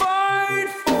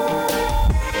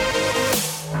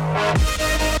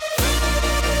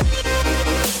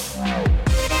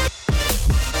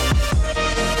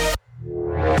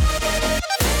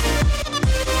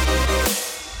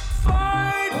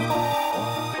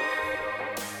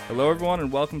Hello everyone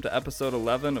and welcome to episode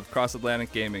 11 of Cross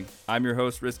Atlantic Gaming. I'm your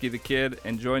host Risky the Kid,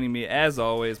 and joining me as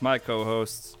always my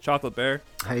co-hosts Chocolate Bear.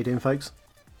 How you doing, folks?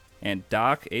 And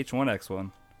Doc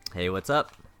H1X1. Hey, what's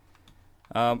up?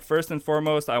 First and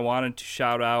foremost, I wanted to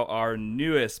shout out our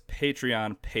newest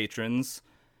Patreon patrons,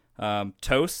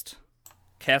 Toast,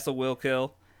 Castle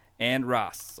Willkill, and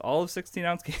Ross, all of 16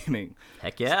 Ounce Gaming.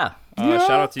 Heck yeah.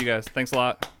 Shout out to you guys. Thanks a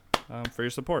lot for your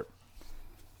support.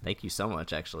 Thank you so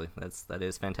much, actually. That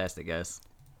is fantastic, guys.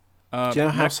 Do you know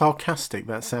how sarcastic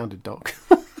that sounded, Doc?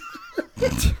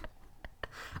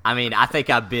 I mean, I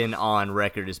think I've been on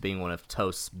record as being one of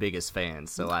Toast's biggest fans,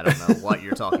 so I don't know what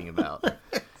you're talking about.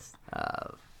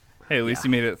 Hey, at least you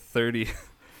made it 30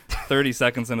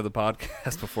 seconds into the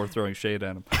podcast before throwing shade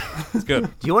at him. It's good.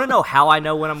 Do you want to know how I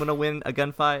know when I'm going to win a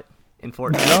gunfight in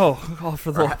Fortnite? No, oh,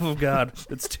 for the love of God,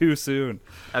 it's too soon.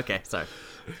 Okay, sorry.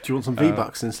 Do you want some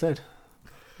V-Bucks instead?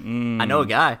 I know a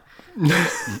guy.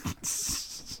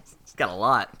 He's got a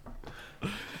lot.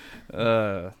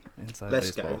 Inside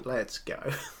baseball. Let's go.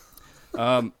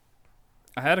 I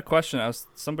had a question.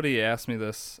 Somebody asked me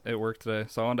this at work today,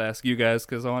 so I wanted to ask you guys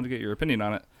because I wanted to get your opinion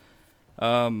on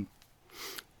it.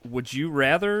 Would you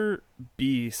rather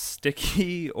be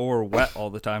sticky or wet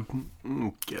all the time?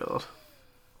 God.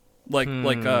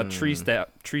 Like tree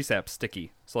sap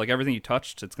sticky. So like everything you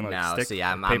touched, it's gonna stick. See,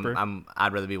 paper.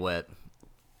 I'd rather be wet.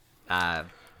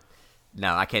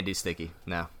 No, I can't do sticky.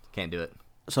 No, can't do it.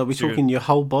 So are we talking your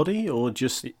whole body or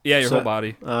just... Yeah, your whole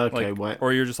body. Okay, wet.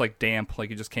 Or you're just like damp, like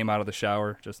you just came out of the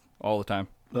shower just all the time.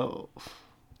 Oh.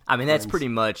 I mean, that's pretty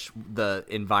much the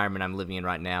environment I'm living in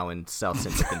right now in South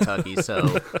Central Kentucky,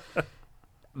 so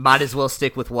might as well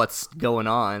stick with what's going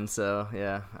on. So,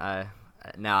 yeah,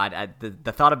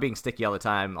 the thought of being sticky all the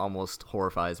time almost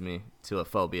horrifies me to a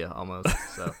phobia almost,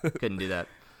 so couldn't do that.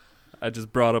 I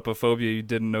just brought up a phobia you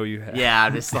didn't know you had. Yeah,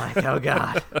 I'm just like, oh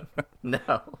God,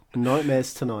 no.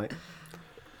 Nightmares tonight.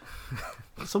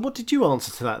 So what did you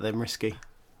answer to that then, Risky?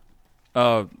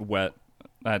 Wet.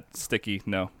 Sticky,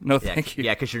 no. No, thank you.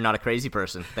 Yeah, because you're not a crazy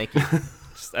person. Thank you.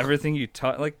 Just everything you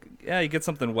touch, like, yeah, you get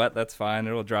something wet, that's fine.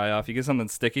 It'll dry off. You get something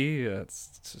sticky,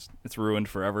 it's ruined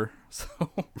forever. So...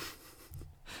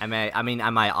 I mean,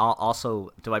 am I also?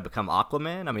 Do I become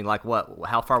Aquaman? I mean, like, what?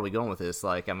 How far are we going with this?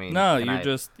 Like, I mean, no,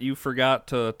 you forgot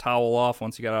to towel off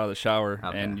once you got out of the shower,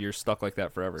 and you're stuck like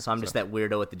that forever. So I'm just that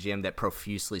weirdo at the gym that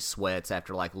profusely sweats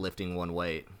after like lifting one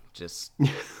weight. Just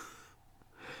yeah,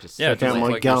 just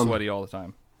like you're sweaty all the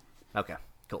time. Okay,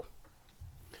 cool.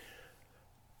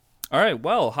 All right,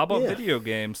 well, how about video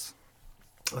games?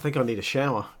 I think I need a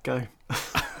shower. Go.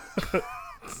 What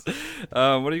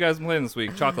are you guys playing this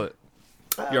week? Chocolate.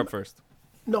 You're up first.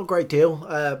 Not a great deal.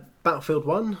 Battlefield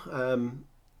 1,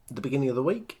 the beginning of the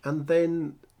week, and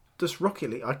then just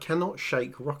Rocket League. I cannot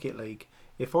shake Rocket League.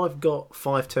 If I've got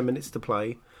 5-10 minutes to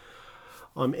play,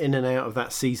 I'm in and out of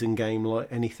that season game like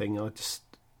anything. I just...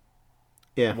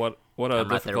 Yeah. What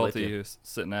difficulty are you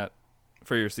sitting at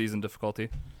for your season difficulty?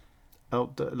 Oh,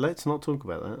 let's not talk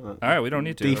about that. All right, we don't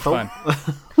need to. Default. That's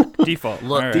fine. Default.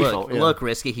 Look,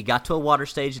 Risky. He got to a water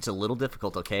stage. It's a little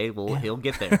difficult. Okay, well, he'll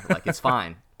get there. Like, it's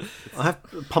fine. I have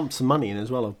pumped some money in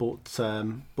as well. I've bought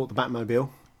the Batmobile.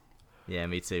 Yeah,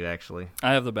 me too. Actually,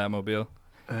 I have the Batmobile.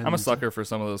 I'm a sucker for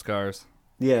some of those cars.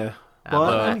 Yeah.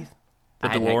 The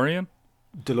DeLorean.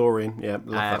 DeLorean. Yeah.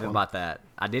 I haven't bought that.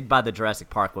 I did buy the Jurassic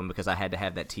Park one because I had to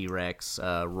have that T-Rex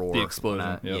roar. The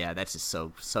explosion. Yeah, that's just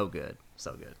so good,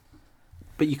 so good.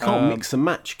 But you can't mix and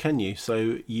match, can you?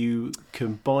 So you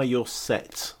can buy your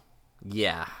set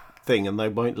thing, and they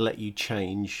won't let you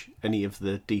change any of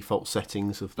the default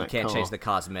settings of that car. You can't change the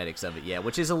cosmetics of it,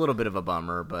 which is a little bit of a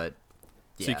bummer, but...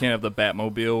 Yeah. So you can't have the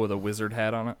Batmobile with a wizard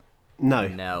hat on it?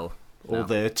 No. Or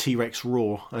the T-Rex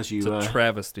roar, as you... It's a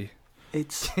travesty.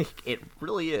 It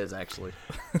really is, actually.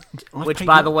 Which,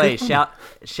 by the way, shout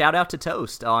out to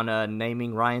Toast on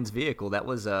naming Ryan's vehicle. That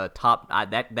was top. I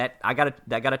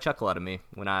got a chuckle out of me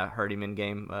when I heard him in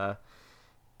game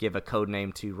give a code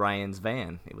name to Ryan's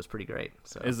van. It was pretty great.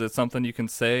 So. Is it something you can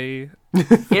say?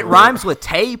 It rhymes with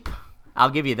tape. I'll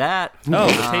give you that.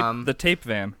 Oh, the tape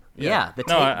van. Yeah, the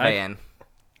tape van.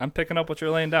 I'm picking up what you're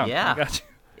laying down. Yeah, I got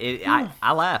you.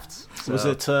 I laughed. So. Was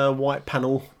it white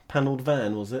panelled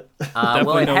van, was it?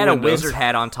 Well, it had a wizard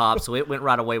hat on top, so it went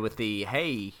right away with the,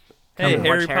 hey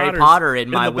Harry Potter in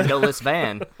my windowless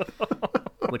van,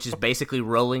 which is basically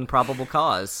rolling probable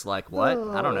cause. Like, what?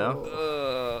 I don't know.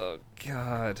 Oh,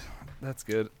 God. That's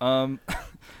good.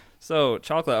 So,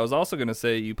 Chocolate, I was also going to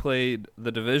say you played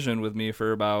The Division with me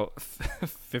for about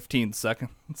 15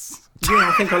 seconds. Yeah,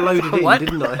 I think I loaded in,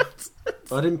 didn't I?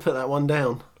 I didn't put that one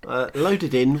down.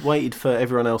 Loaded in, waited for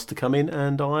everyone else to come in,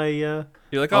 and You're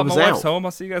like, I oh, was my wife's out. home.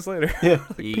 I'll see you guys later. Yeah,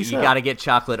 You peace out. got to get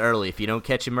chocolate early. If you don't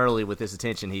catch him early with his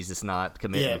attention, he's just not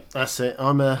committing. Yeah, that's it.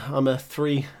 I'm a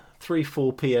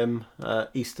 4 p.m.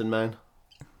 Eastern man.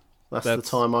 That's the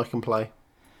time I can play.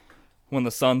 When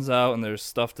the sun's out and there's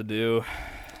stuff to do.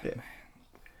 Yeah.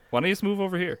 Why don't you just move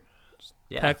over here?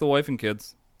 Yeah. Pack the wife and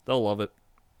kids. They'll love it.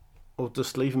 Or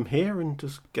just leave them here and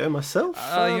just go myself.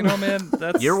 You know, man,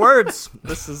 that's Your words.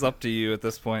 This is up to you at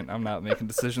this point. I'm not making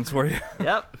decisions for you.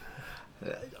 Yep.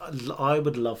 I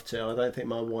would love to. I don't think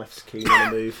my wife's keen on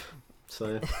a move.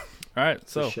 So, All right,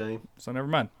 it's so a shame. never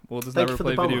mind. We'll just Thank never you for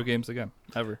play the video bummer. games again,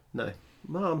 ever. No.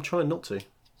 Well, I'm trying not to.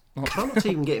 Try not to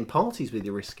even get in parties with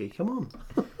you, Risky. Come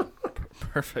on.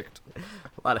 Perfect.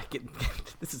 A lot of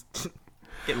this is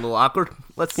getting a little awkward.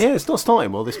 Let's. Yeah, it's not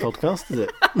starting well, this podcast, is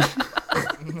it?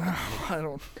 I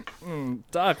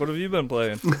don't. Doc, what have you been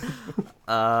playing? It's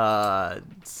a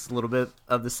little bit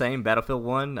of the same. Battlefield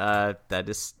 1. That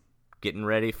is getting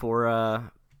ready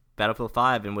for Battlefield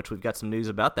 5, in which we've got some news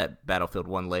about that Battlefield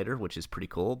 1 later, which is pretty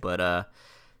cool, but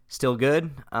still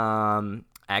good.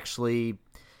 Actually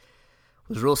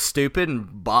was real stupid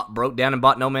and broke down and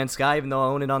bought No Man's Sky, even though I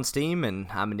own it on Steam, and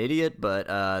I'm an idiot,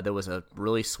 but there was a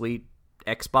really sweet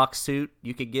Xbox suit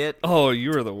you could get. Oh, you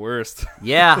were the worst.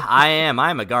 Yeah, I am.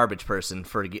 I am a garbage person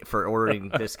for ordering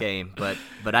this game, but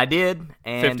I did.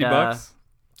 And $50?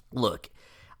 Look,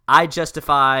 I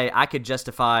could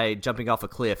justify jumping off a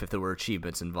cliff if there were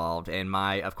achievements involved, and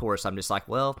of course, I'm just like,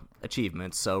 well,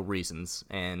 achievements, so reasons,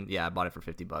 and yeah, I bought it for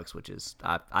 $50, which is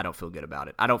I don't feel good about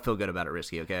it. I don't feel good about it,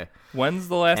 Risky. Okay. When's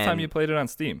the last time And- you played it on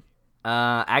Steam?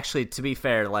 Actually, to be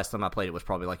fair, the last time I played it was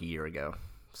probably like a year ago.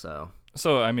 So,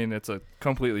 I mean, it's a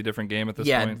completely different game at this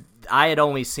Yeah, point. I had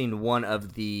only seen one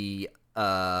of the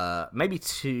maybe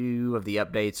two of the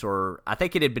updates, or I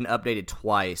think it had been updated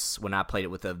twice when I played it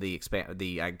with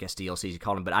the I guess DLCs you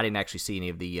called them, but I didn't actually see any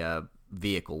of the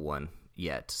vehicle one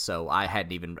yet. So I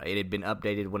hadn't even it had been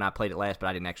updated when I played it last, but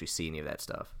I didn't actually see any of that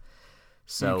stuff.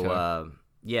 So Okay.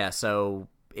 yeah, so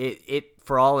it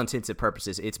for all intents and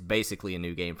purposes, it's basically a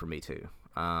new game for me too.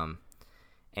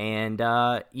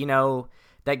 You know,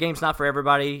 that game's not for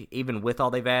everybody, even with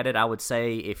all they've added. I would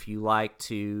say if you like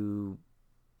to,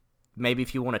 maybe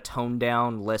if you want a toned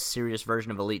down, less serious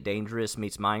version of Elite Dangerous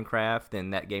meets Minecraft,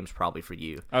 then that game's probably for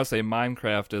you. I would say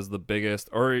Minecraft is the biggest,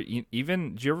 or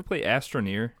even, did you ever play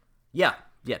Astroneer? Yeah,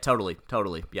 totally,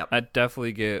 yep, I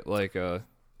definitely get like a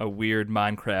weird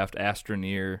Minecraft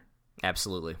Astroneer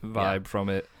absolutely. vibe from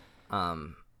it.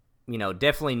 You know,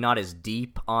 definitely not as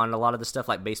deep on a lot of the stuff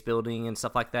like base building and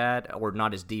stuff like that, or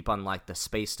not as deep on like the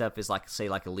space stuff as like say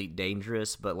like Elite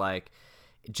Dangerous, but like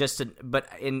but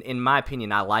in my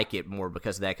opinion, I like it more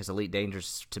because of that. Because Elite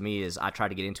Dangerous to me is I try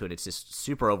to get into it, it's just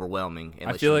super overwhelming.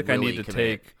 I feel like I need to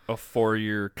take a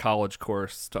 4-year college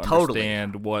course to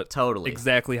understand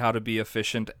exactly how to be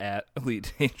efficient at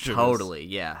Elite Dangerous. Totally,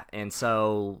 yeah. And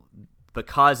so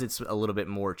because it's a little bit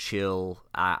more chill,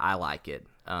 I like it.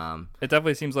 It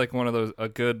definitely seems like one of those a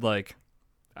good like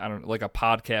a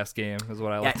podcast game is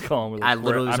what I like to call them. I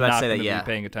literally was about to say that. I'm Yeah, not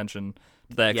be paying attention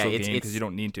to the actual game it's because you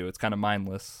don't need to. It's kind of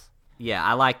mindless. Yeah,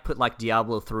 I put like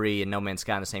Diablo 3 and No Man's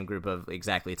Sky in the same group of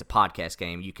exactly. It's a podcast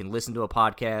game. You can listen to a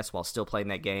podcast while still playing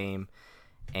that game,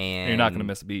 and You're not going to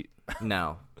miss a beat.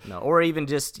 No, or even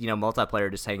just multiplayer,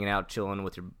 just hanging out, chilling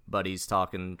with your buddies,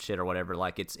 talking shit or whatever.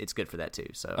 Like it's good for that too.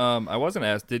 So I wasn't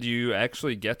asked. Did you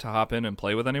actually get to hop in and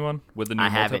play with anyone with the new I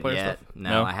haven't multiplayer yet. stuff?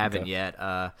 No, I haven't Okay.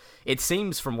 yet. It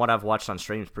seems from what I've watched on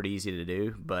streams pretty easy to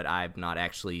do, but I've not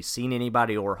actually seen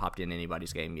anybody or hopped in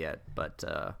anybody's game yet. But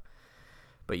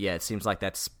yeah, it seems like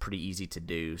that's pretty easy to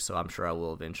do. So I'm sure I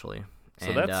will eventually. So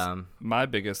And, that's my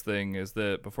biggest thing is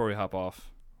that before we hop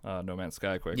off No Man's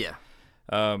Sky quick. yeah.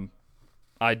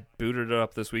 I booted it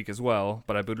up this week as well,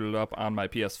 but I booted it up on my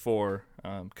PS4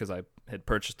 because I had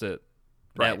purchased it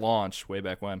Right. at launch way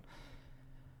back when.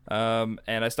 And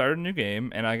I started a new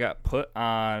game, and I got put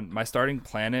on my starting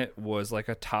planet was like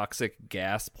a toxic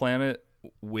gas planet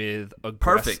with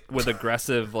Perfect. with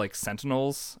aggressive like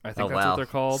sentinels. I think Oh that's wow. what they're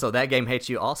called. So that game hates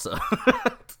you also.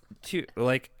 Cute.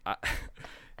 Like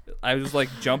I was like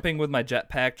jumping with my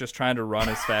jetpack, just trying to run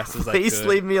as fast as I Please could.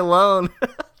 leave me alone.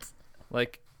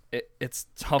 Like it's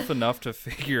tough enough to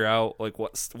figure out like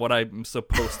what I'm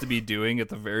supposed to be doing at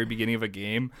the very beginning of a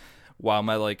game while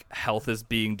my like health is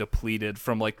being depleted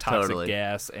from like toxic Totally.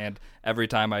 gas, and every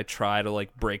time I try to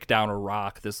like break down a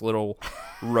rock, this little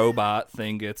robot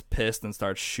thing gets pissed and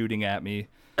starts shooting at me.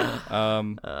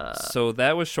 So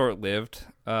that was short-lived.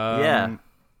 Yeah.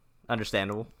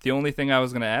 Understandable. The only thing I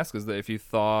was going to ask is that if you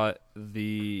thought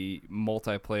the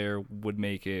multiplayer would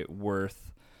make it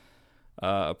worth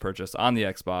a purchase on the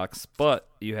Xbox, but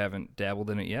you haven't dabbled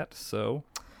in it yet, so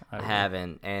I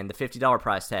haven't, and the $50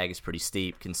 price tag is pretty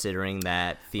steep considering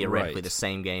that theoretically Right. the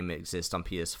same game exists on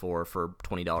PS4 for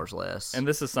 $20 less. And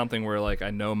this is something where like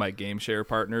I know my game share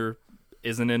partner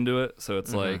isn't into it, so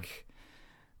it's like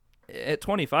at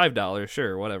 $25,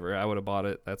 sure, whatever. I would have bought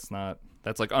it. That's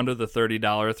like under the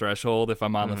 $30 threshold. If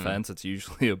I'm on the fence, it's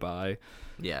usually a buy.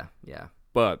 yeah.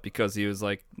 But because he was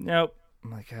like, nope,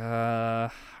 I'm like,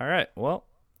 all right, well,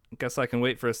 I guess I can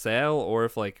wait for a sale, or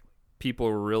if like people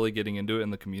were really getting into it in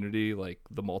the community, like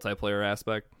the multiplayer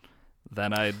aspect,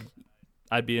 then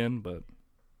I'd be in. But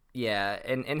Yeah,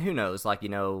 and who knows? Like,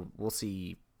 we'll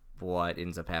see what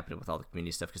ends up happening with all the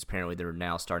community stuff, because apparently they're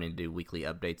now starting to do weekly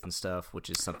updates and stuff, which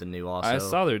is something new also. I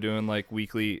saw they're doing like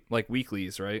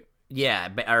weeklies, right? Yeah,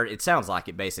 or it sounds like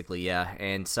it basically, yeah.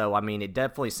 And so, I mean, it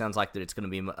definitely sounds like that it's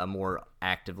going to be a more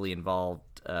actively involved,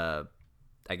 I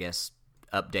guess,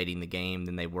 updating the game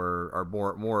than they were, or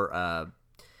more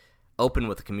open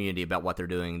with the community about what they're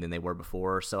doing than they were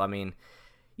before. So, I mean,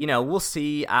 we'll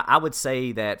see. I would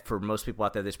say that for most people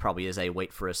out there, this probably is a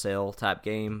wait for a sale type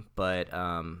game, but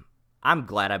I'm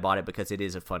glad I bought it because it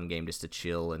is a fun game just to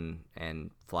chill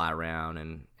and fly around,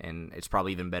 and it's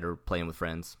probably even better playing with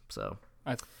friends, so...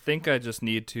 I think I just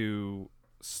need to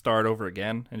start over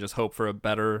again and just hope for some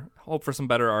better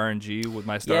RNG with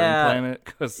my starting planet,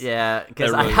 because that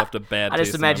really left a bad I taste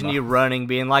just in my imagine you mouth. running,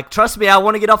 being like, "Trust me, I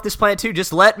want to get off this planet too.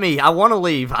 Just let me. I want to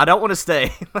leave. I don't want to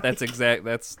stay.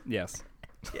 Yes.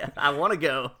 Yeah, I want to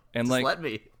go. And just like, let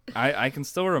me." I can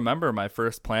still remember my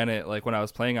first planet, like when I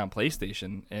was playing on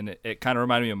PlayStation, and it kind of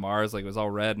reminded me of Mars. Like it was all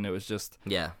red, and it was just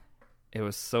it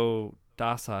was so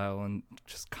docile and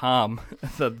just calm.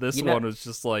 That this one was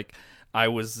just like I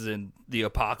was in the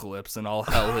apocalypse and all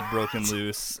hell had broken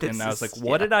loose, and I was like,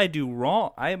 "What did I do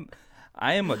wrong? I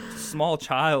am a small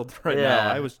child right now.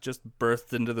 I was just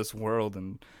birthed into this world,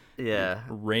 and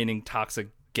raining toxic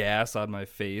gas on my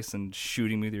face and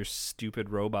shooting me with your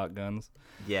stupid robot guns."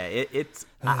 Yeah, it's.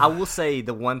 I will say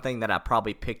the one thing that I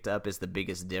probably picked up is the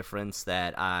biggest difference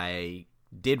that I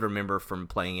did remember from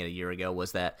playing it a year ago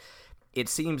was that it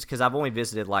seems, because I've only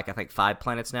visited like I think 5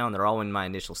 planets now, and they're all in my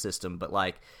initial system, but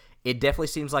like it definitely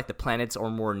seems like the planets are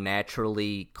more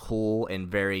naturally cool and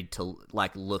varied to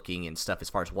like looking and stuff as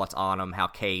far as what's on them, how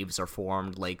caves are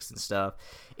formed, lakes and stuff.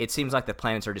 It seems like the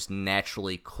planets are just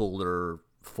naturally cooler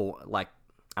for like,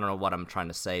 I don't know what I'm trying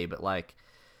to say, but like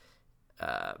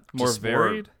More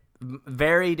varied?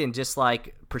 Varied and just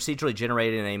like procedurally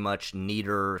generated in a much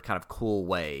neater kind of cool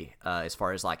way, as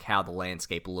far as like how the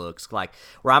landscape looks. Like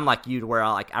where I'm like you, to where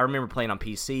I remember playing on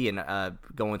PC and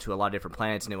going to a lot of different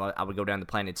planets, and I would go down the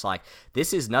planet. It's like,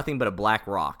 this is nothing but a black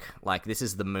rock. Like this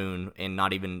is the moon and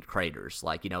not even craters.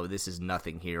 Like, this is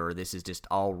nothing here, or this is just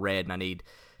all red and I need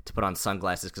to put on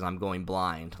sunglasses because I'm going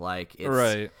blind. Like it's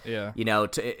right, yeah.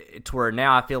 To where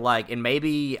now I feel like, and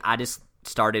maybe I just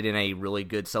started in a really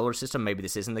good solar system. Maybe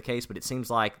this isn't the case, but it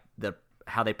seems like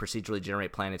how they procedurally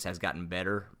generate planets has gotten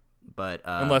better. But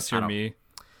unless you're me,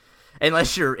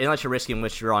 unless you're risking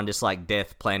which you're on just like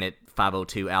Death Planet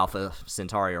 502 Alpha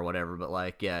Centauri or whatever. But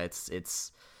like, yeah,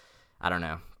 it's I don't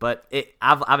know, but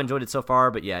I've enjoyed it so far.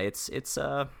 But yeah, it's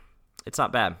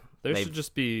not bad. There should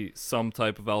just be some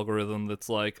type of algorithm that's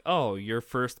like, oh, your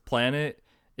first planet,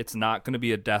 it's not going to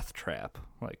be a death trap.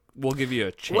 Like, we'll give you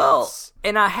a chance. Well,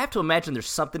 and I have to imagine there's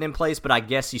something in place, but I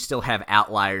guess you still have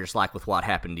outliers, like with what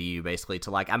happened to you, basically.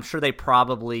 To like, I'm sure they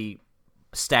probably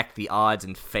stacked the odds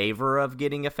in favor of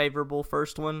getting a favorable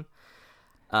first one.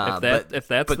 If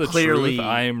that's the clearly, truth,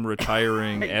 I'm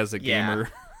retiring as a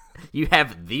gamer. You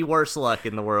have the worst luck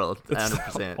in the world. It's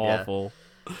 100%. awful.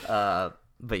 Yeah.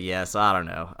 But yeah, so I don't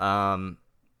know.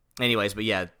 Anyways, but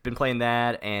yeah, been playing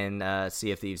that, and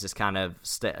Sea of Thieves is kind of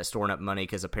storing up money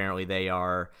because apparently they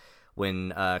are,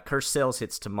 when Cursed Sales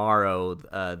hits tomorrow,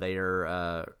 they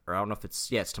are, or I don't know if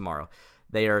it's tomorrow.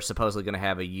 They are supposedly going to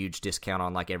have a huge discount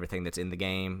on like everything that's in the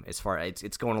game. As far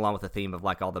it's going along with the theme of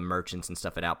like all the merchants and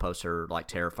stuff at Outposts are like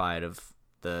terrified of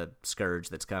the Scourge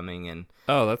that's coming, and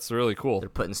oh, that's really cool. They're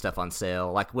putting stuff on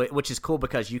sale, like which is cool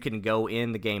because you can go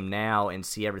in the game now and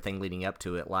see everything leading up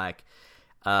to it. Like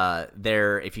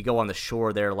if you go on the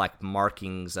shore, there are like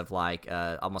markings of like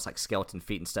almost like skeleton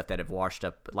feet and stuff that have washed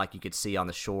up, like you could see on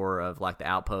the shore of like the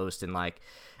Outpost, and like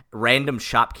random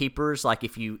shopkeepers. Like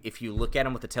if you look at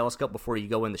them with a telescope before you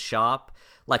go in the shop,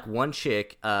 like one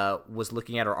chick was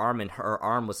looking at her arm, and her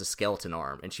arm was a skeleton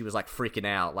arm, and she was like freaking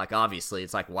out. Like obviously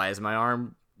it's like, why is my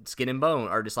arm skin and bone,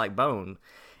 or just like bone?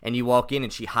 And you walk in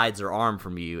and she hides her arm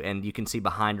from you, and you can see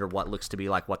behind her what looks to be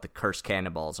like what the cursed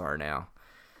cannonballs are now.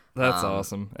 That's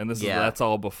awesome. And that's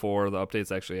all before the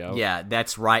update's actually out. Yeah,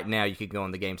 that's right now. You could go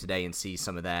in the game today and see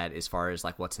some of that as far as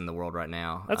like what's in the world right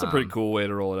now. That's a pretty cool way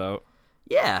to roll it out.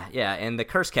 Yeah, and the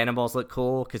cursed cannonballs look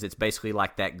cool because it's basically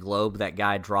like that globe that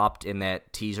guy dropped in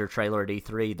that teaser trailer at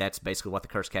E3. That's basically what the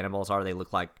cursed cannonballs are. They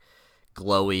look like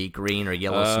glowy green or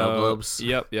yellow snow globes.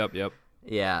 Yep.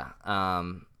 Yeah,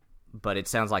 but it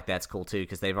sounds like that's cool too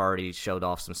because they've already showed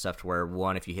off some stuff to where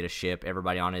one, if you hit a ship,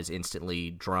 everybody on it is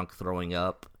instantly drunk, throwing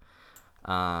up.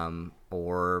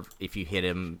 Or if you hit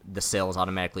him, the cells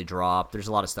automatically drop. There's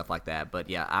a lot of stuff like that. But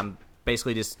yeah, I'm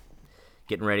basically just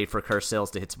getting ready for cursed cells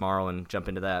to hit tomorrow and jump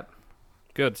into that.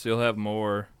 Good. So you'll have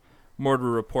more to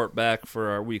report back for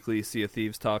our weekly Sea of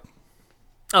Thieves talk.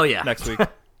 Oh yeah, next week.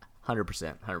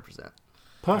 100%.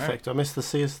 Perfect. Right. I missed the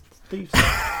Sea of Thieves.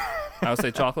 I would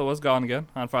say chocolate was gone again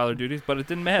on Father Duties, but it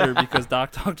didn't matter because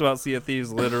Doc talked about Sea of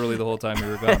Thieves literally the whole time we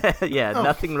were gone.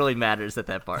 Nothing really matters at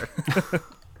that part.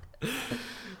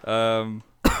 All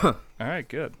right,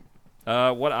 good.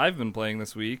 What I've been playing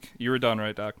this week, you were done,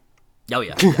 right, Doc? Oh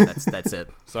yeah, that's it.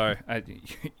 Sorry,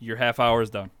 your half hour is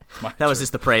done. That was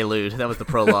just the prelude. That was the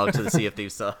prologue to the Sea of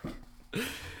Thieves stuff.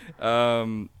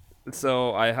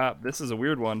 So this is a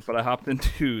weird one, but I hopped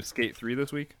into Skate 3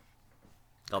 this week.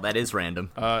 Oh, that is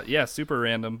random. Yeah, super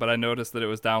random, but I noticed that it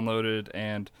was downloaded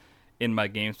and in my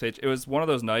games page. It was one of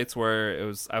those nights where I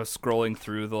was scrolling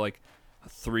through the like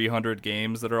 300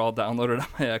 games that are all downloaded on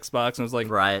my Xbox, and I was like,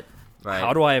 right.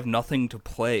 How do I have nothing to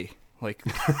play? Like,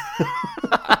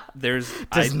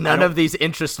 none of these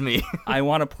interest me. I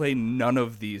want to play none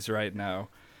of these right now.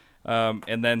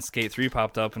 And then Skate 3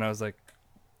 popped up, and I was like,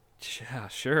 yeah,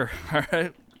 sure. All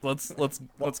right, let's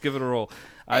give it a roll.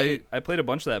 I played a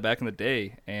bunch of that back in the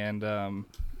day, and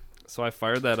so I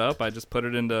fired that up. I just put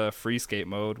it into free skate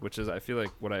mode, which is I feel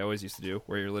like what I always used to do,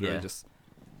 where you're literally just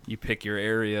you pick your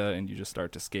area and you just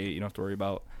start to skate. You don't have to worry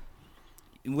about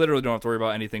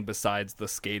anything besides the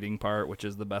skating part, which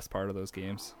is the best part of those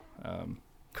games.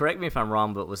 Correct me if I'm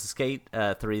wrong, but was the Skate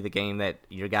 3 the game that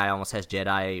your guy almost has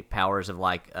Jedi powers of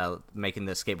like making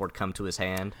the skateboard come to his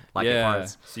hand? Like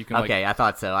parts? So you can. Okay, I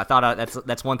thought so. I thought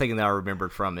that's one thing that I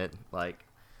remembered from it. Like,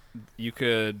 you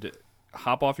could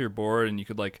hop off your board and you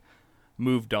could like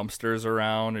move dumpsters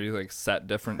around, or you like set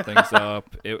different things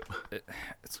up.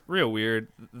 It's real weird.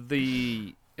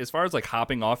 As far as like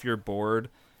hopping off your board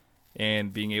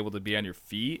and being able to be on your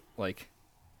feet, like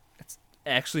it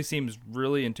actually seems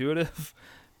really intuitive.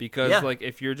 Because, like,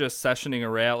 if you're just sessioning a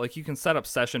rail, like, you can set up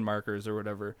session markers or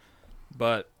whatever.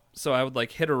 But, so I would,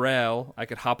 like, hit a rail. I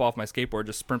could hop off my skateboard,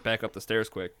 just sprint back up the stairs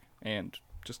quick, and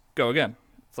just go again.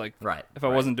 It's like, if I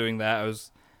wasn't doing that, I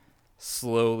was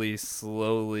slowly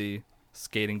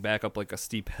skating back up, like, a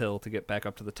steep hill to get back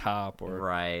up to the top. Or,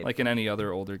 like, in any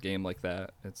other older game like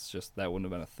that. It's just, that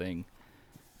wouldn't have been a thing.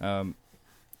 How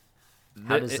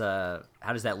does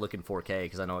that look in 4K?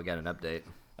 Because I know it got an update.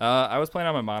 I was playing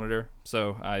on my monitor,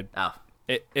 so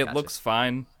it looks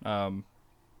fine on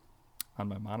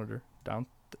my monitor down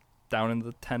in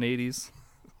the 1080s.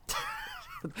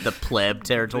 The pleb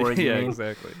territory, you mean?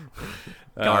 Exactly.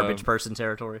 Garbage person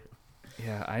territory.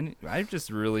 Yeah, I just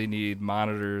really need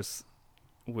monitors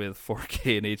with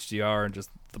 4K and HDR and just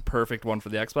the perfect one for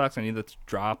the Xbox. I need it to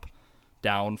drop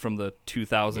down from the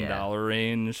 $2,000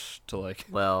 range to like.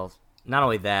 Well. Not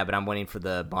only that, but I'm waiting for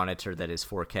the monitor that is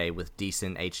 4K with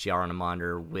decent HDR on a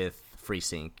monitor with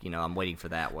FreeSync. You know, I'm waiting for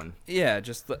that one. Yeah,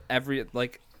 just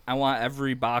I want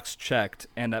every box checked,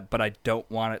 but I don't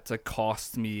want it to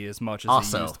cost me as much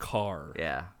as a used car.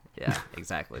 Yeah,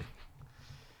 exactly.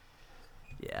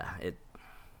 Yeah,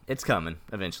 it's coming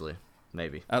eventually,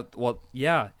 maybe. Well,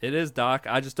 yeah, it is, Doc.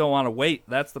 I just don't want to wait.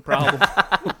 That's the problem.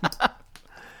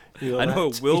 I know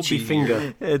it will be.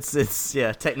 Finger. It's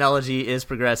technology is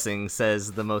progressing,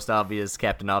 says the most obvious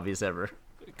Captain Obvious ever.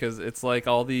 Because it's like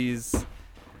all these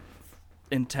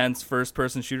intense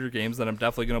first-person shooter games that I'm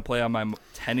definitely going to play on my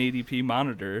 1080p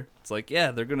monitor. It's like, yeah,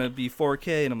 they're going to be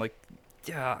 4K, and I'm like,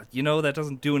 yeah, that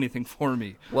doesn't do anything for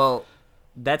me. Well,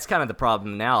 that's kind of the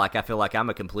problem now. Like, I feel like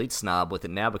I'm a complete snob with it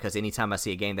now because anytime I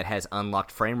see a game that has unlocked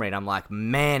frame rate, I'm like,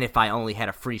 man, if I only had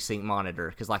a FreeSync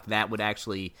monitor, because like that would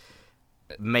actually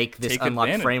make this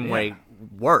unlocked frame rate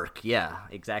work. Yeah,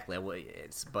 exactly.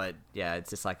 It's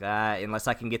just like unless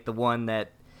I can get the one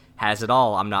that has it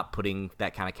all, I'm not putting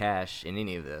that kind of cash in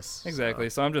any of this. Exactly.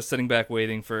 So I'm just sitting back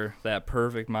waiting for that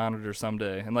perfect monitor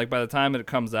someday. And like by the time it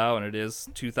comes out and it is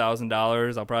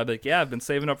 $2,000, I'll probably be like, yeah, I've been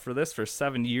saving up for this for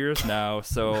 7 years now,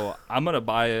 so I'm gonna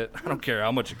buy it. I don't care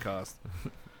how much it costs.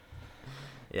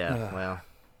 Yeah, well,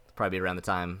 it'll probably be around the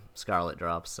time Scarlet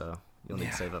drops, so you'll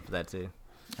need to save up for that too.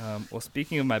 Well,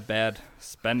 speaking of my bad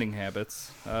spending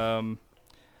habits,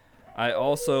 I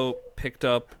also picked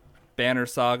up Banner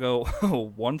Saga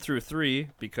 1 through 3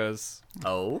 because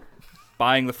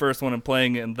buying the first one and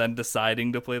playing it and then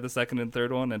deciding to play the second and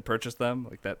third one and purchase them,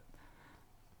 like that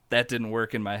didn't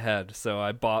work in my head. So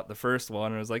I bought the first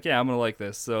one and was like, yeah, I'm going to like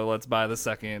this. So let's buy the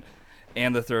second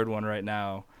and the third one right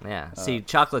now. Yeah. See,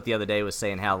 Chocolate the other day was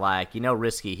saying how, like,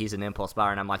 Risky, he's an impulse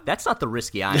buyer. And I'm like, that's not the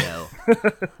Risky I know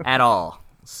at all.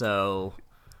 So,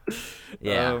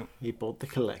 yeah. He bought the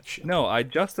collection. No, I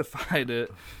justified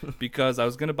it because I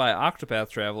was going to buy Octopath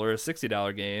Traveler, a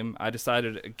 $60 game. I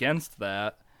decided against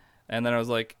that. And then I was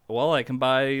like, well, I can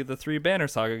buy the 3 Banner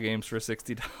Saga games for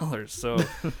 $60. So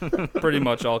pretty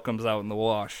much all comes out in the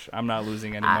wash. I'm not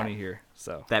losing any money here.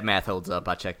 So that math holds up.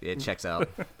 It checks out.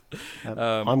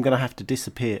 I'm going to have to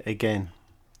disappear again.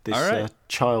 This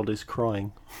child is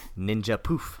crying. Ninja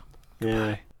poof.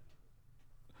 Yeah.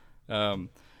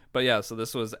 But yeah, so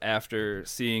this was after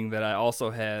seeing that I also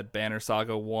had Banner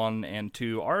Saga 1 and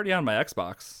 2 already on my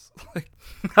Xbox.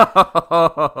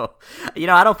 I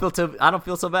don't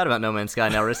feel so bad about No Man's Sky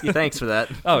now, Risky. Thanks for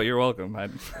that. Oh, you're welcome.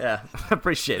 Yeah,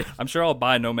 appreciate it. I'm sure I'll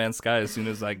buy No Man's Sky as soon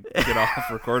as I get off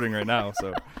recording right now.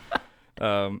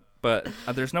 So, but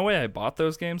there's no way I bought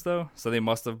those games though. So they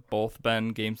must have both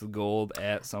been games with gold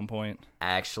at some point.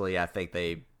 Actually, I think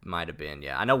they might have been.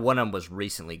 Yeah, I know one of them was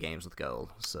recently games with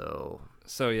gold. So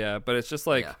yeah, but it's just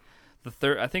like the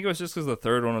third. I think it was just because the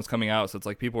third one was coming out, so it's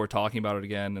like people were talking about it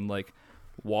again, and like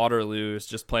Waterloo is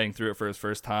just playing through it for his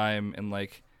first time, and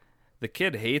like the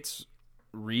kid hates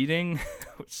reading,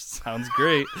 which sounds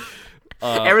great.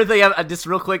 Everything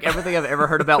I've ever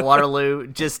heard about Waterloo,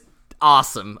 just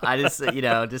awesome. I just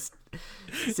just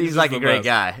seems like a great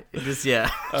guy. Just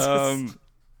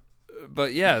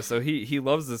But yeah, so he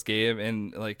loves this game,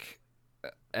 and like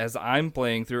as I'm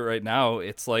playing through it right now,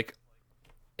 it's like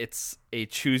it's a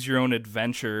choose your own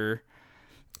adventure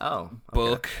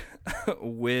book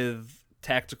with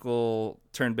tactical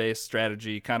turn-based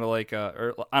strategy, kind of like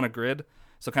or on a grid,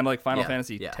 so kind of like Final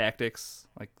Fantasy Tactics,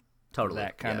 like totally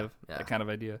that kind of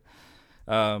idea.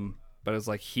 But it's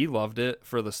like he loved it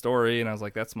for the story, and I was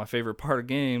like, that's my favorite part of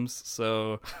games,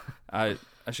 so I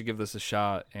should give this a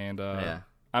shot. And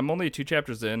I'm only 2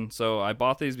 chapters in, so I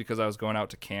bought these because I was going out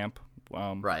to camp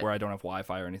where I don't have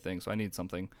Wi-Fi or anything, so I need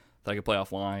something that I could play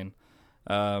offline.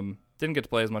 Didn't get to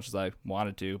play as much as I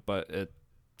wanted to, but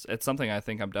it's something I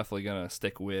think I'm definitely gonna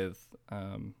stick with.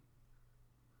 I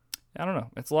don't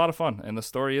know, it's a lot of fun, and the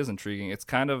story is intriguing. It's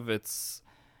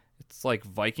like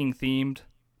Viking themed,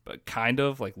 but kind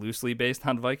of like loosely based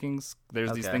on Vikings.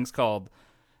 There's these things called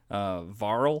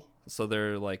Varl, so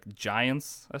they're like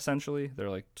giants essentially. They're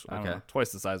like I don't know,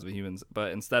 twice the size of humans,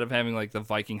 but instead of having like the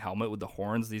Viking helmet with the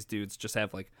horns, these dudes just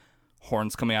have like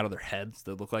horns coming out of their heads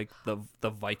that look like the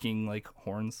Viking like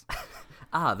horns.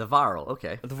 The Varl,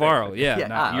 okay. The Varl,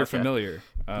 you're familiar.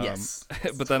 Yes.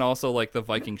 But then also like the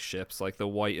Viking ships, like the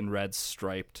white and red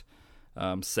striped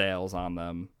sails on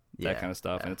them, that kind of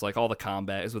stuff. Yeah. And it's like all the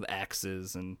combat is with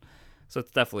axes, and so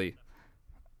it's definitely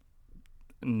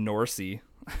Norsey.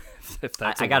 If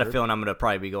that's I got a feeling I'm going to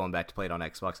probably be going back to play it on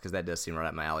Xbox because that does seem right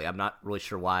up my alley. I'm not really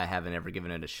sure why I haven't ever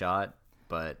given it a shot,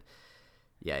 but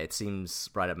yeah, it seems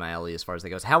right up my alley as far as that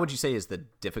goes. How would you say is the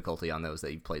difficulty on those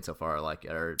that you've played so far? Like,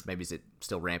 or maybe is it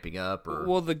still ramping up? Or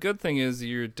well, the good thing is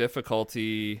your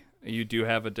difficulty. You do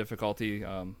have a difficulty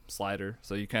slider,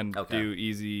 so you can do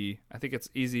easy. I think it's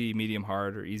easy, medium,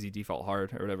 hard, or easy, default,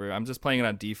 hard, or whatever. I'm just playing it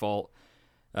on default.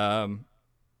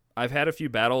 I've had a few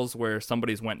battles where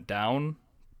somebody's went down,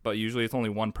 but usually it's only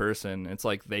one person. It's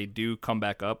like they do come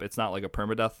back up. It's not like a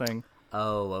permadeath thing.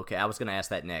 Oh, okay. I was going to ask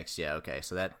that next. Yeah, okay.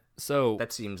 So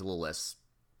that seems a little less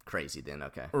crazy then.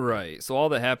 Okay. Right. So all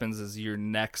that happens is your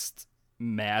next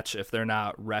match, if they're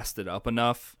not rested up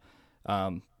enough,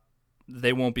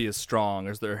 they won't be as strong,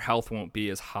 or their health won't be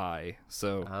as high.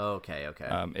 So okay.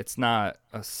 It's not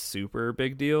a super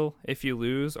big deal if you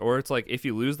lose, or it's like if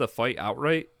you lose the fight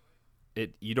outright,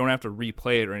 you don't have to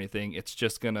replay it or anything. It's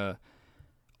just gonna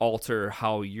alter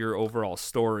how your overall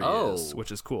story is,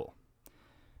 which is cool.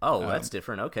 Oh, that's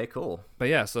different. Okay, cool. But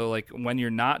yeah, so like when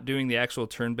you're not doing the actual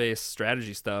turn-based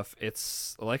strategy stuff,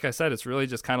 it's like I said, it's really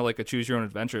just kind of like a choose your own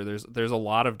adventure. There's a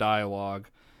lot of dialogue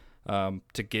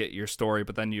to get your story,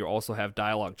 but then you also have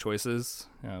dialogue choices.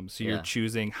 So you're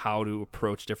choosing how to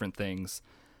approach different things.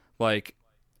 Like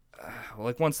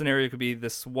one scenario could be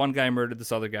this one guy murdered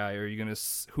this other guy, or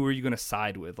who are you gonna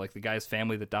side with? Like the guy's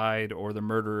family that died, or the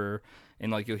murderer,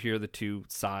 and like you'll hear the two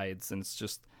sides, and it's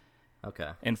just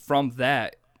And from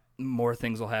that, more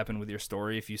things will happen with your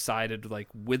story. If you sided like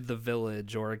with the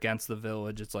village or against the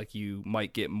village, it's like you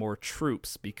might get more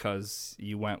troops because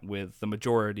you went with the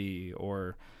majority,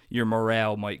 or your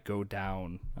morale might go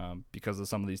down because of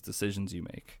some of these decisions you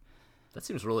make. That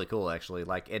seems really cool, actually.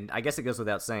 Like, and I guess it goes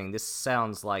without saying, this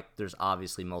sounds like there's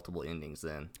obviously multiple endings.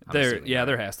 Then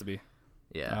there has to be.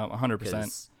 Yeah,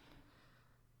 100%.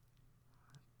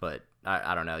 But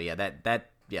I don't know. Yeah,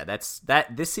 that's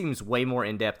This seems way more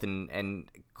in depth and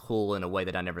cool in a way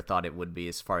that I never thought it would be,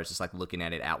 as far as just like looking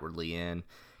at it outwardly in.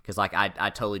 Because like I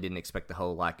totally didn't expect the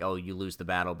whole like, oh, you lose the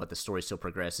battle, but the story still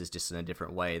progresses just in a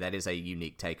different way. That is a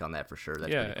unique take on that for sure.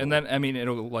 That's cool. And then I mean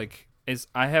it'll like.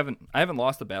 I haven't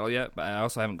lost the battle yet, but I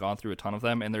also haven't gone through a ton of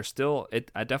them, and there's still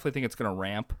I definitely think it's going to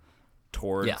ramp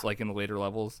towards like in the later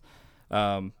levels.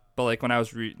 But like when I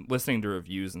was listening to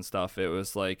reviews and stuff, it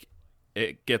was like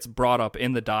it gets brought up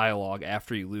in the dialogue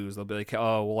after you lose. They'll be like,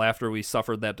 oh, well, after we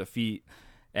suffered that defeat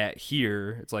at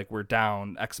here, it's like we're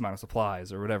down X amount of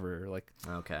supplies or whatever. Like,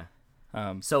 okay.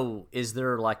 So is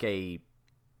there like a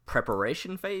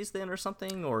preparation phase then or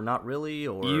something, or not really?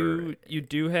 Or you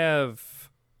do have.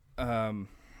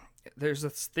 There's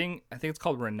this thing, I think it's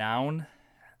called Renown,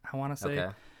 I want to say.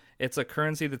 Okay. It's a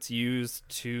currency that's used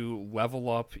to level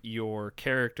up your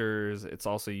characters. It's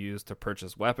also used to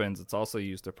purchase weapons. It's also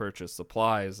used to purchase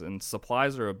supplies, and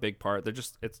supplies are a big part.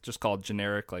 It's just called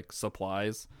generic like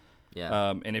supplies.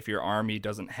 Yeah. And if your army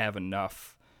doesn't have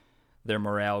enough, their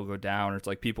morale will go down, or it's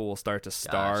like people will start to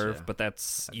starve. Gotcha. But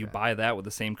that's you buy that with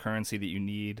the same currency that you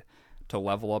need to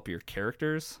level up your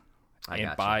characters.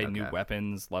 And buy new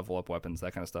weapons, level up weapons,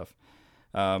 that kind of stuff.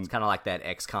 It's kind of like that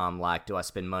XCOM, like, do I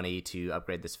spend money to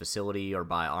upgrade this facility or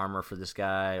buy armor for this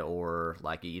guy? Or,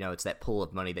 like, it's that pool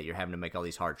of money that you're having to make all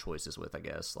these hard choices with, I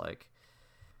guess, like,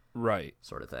 right,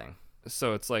 sort of thing.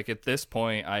 So it's like, at this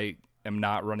point, I am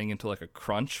not running into, like, a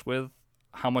crunch with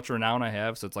how much renown I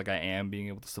have. So it's like I am being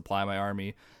able to supply my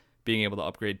army, being able to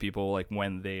upgrade people, like,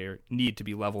 when they need to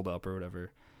be leveled up or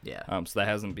whatever. Yeah. So that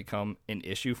hasn't become an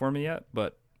issue for me yet,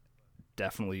 but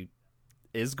definitely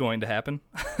is going to happen.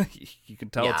 You can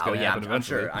tell it's going to happen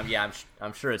eventually.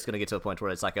 I'm sure it's going to get to a point where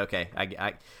it's like, okay,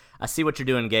 I see what you're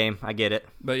doing, game. I get it.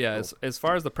 But yeah, cool. as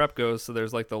far as the prep goes, so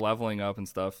there's like the leveling up and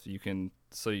stuff. And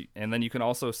then you can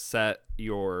also set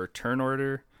your turn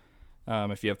order.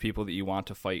 If you have people that you want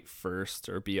to fight first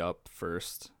or be up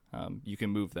first, you can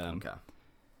move them.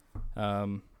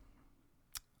 Okay.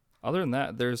 Other than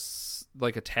that, there's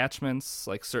like attachments,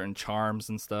 like certain charms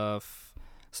and stuff.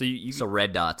 So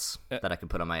red dots that I can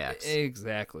put on my X.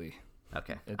 Exactly.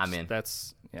 Okay, I'm in.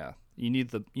 That's You need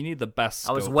the best.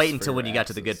 I was waiting until when you got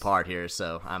to the good part here,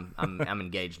 so I'm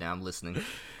engaged now. I'm listening.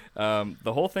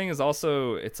 The whole thing is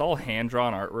also it's all hand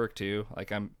drawn artwork too.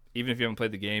 Like even if you haven't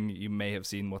played the game, you may have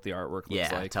seen what the artwork looks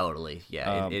like. Yeah, totally.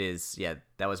 Yeah, it is. Yeah,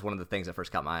 that was one of the things that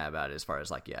first caught my eye about it, as far as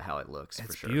like how it looks. It's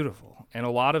for sure. Beautiful, and a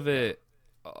lot of it,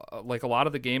 like a lot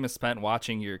of the game is spent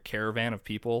watching your caravan of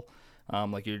people.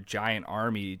 Like your giant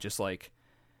army just like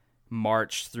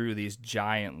march through these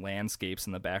giant landscapes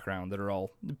in the background that are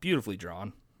all beautifully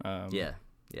drawn. Yeah.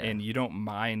 And you don't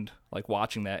mind like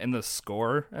watching that. And the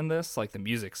score in this, like the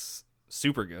music's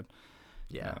super good.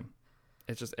 Yeah.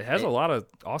 It has a lot of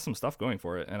awesome stuff going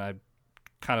for it. And I'm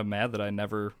kind of mad that I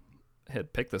never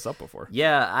had picked this up before.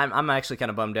 Yeah, I'm actually kind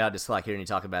of bummed out just like hearing you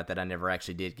talk about that. I never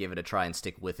actually did give it a try and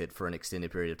stick with it for an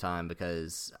extended period of time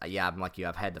because, I'm like you.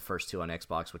 I've had the first two on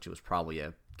Xbox, which was probably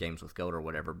a Games with Gold or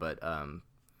whatever. But, I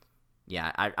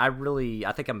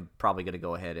think I'm probably going to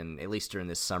go ahead and, at least during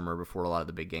this summer, before a lot of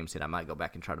the big games hit, I might go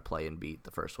back and try to play and beat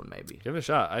the first one maybe. Give it a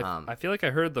shot. I feel like I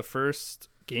heard the first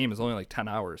game is only like 10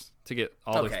 hours to get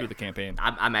all the way through the campaign.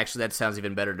 I'm actually, that sounds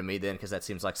even better to me then, because that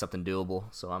seems like something doable,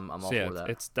 so I'm all for that.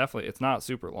 It's definitely, it's not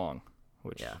super long,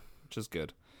 which is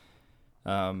good.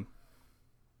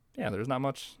 There's not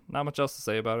much else to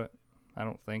say about it, I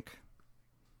don't think.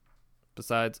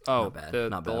 Besides,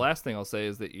 the last thing I'll say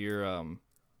is that your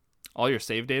all your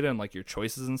save data and like your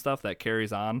choices and stuff that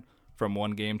carries on from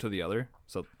one game to the other.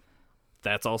 So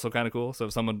that's also kind of cool. So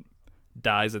if someone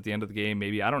dies at the end of the game,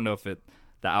 maybe, I don't know if the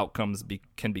outcomes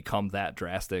can become that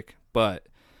drastic, but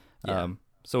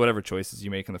so whatever choices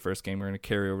you make in the first game are going to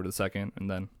carry over to the second, and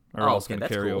then are also going to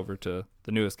carry over to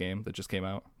the newest game that just came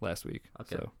out last week.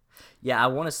 Okay. So. Yeah, I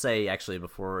want to say, actually,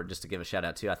 before, just to give a shout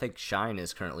out too, I think Shine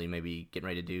is currently maybe getting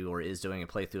ready to do or is doing a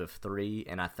playthrough of 3,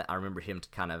 and I remember him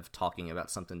kind of talking about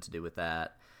something to do with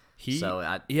that. He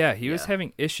was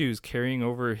having issues carrying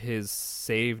over his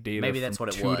save data maybe that's from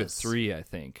what it 2 was. to 3, I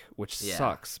think, which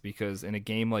sucks because in a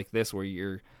game like this where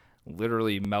you're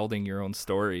literally melding your own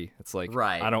story, it's like,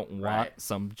 I don't want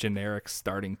some generic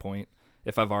starting point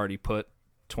if I've already put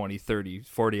 20, 30,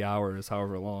 40 hours,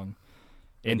 however long,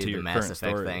 into your Mass current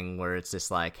Effect story. Thing where it's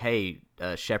just like, hey,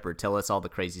 Shepard, tell us all the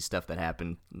crazy stuff that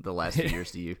happened the last few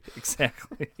years to you.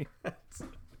 Exactly.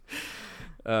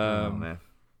 Oh man,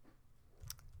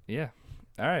 Yeah.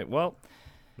 All right. Well,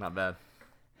 not bad.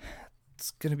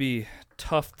 it's gonna be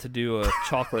tough to do a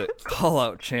chocolate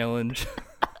call-out challenge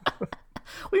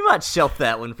We might shelf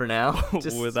that one for now.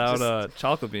 without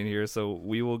chocolate being here. So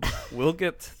we'll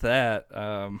get to that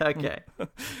Okay.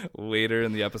 later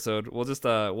in the episode. We'll just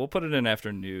we'll put it in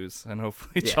after news, and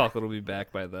hopefully Yeah. chocolate will be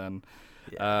back by then.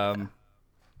 Yeah.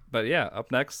 But yeah,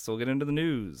 up next we'll get into the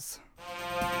news.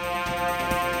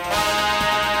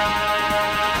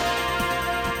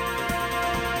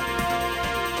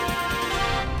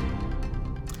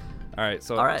 All right,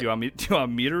 so All right. do you want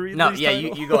me to read No, these yeah,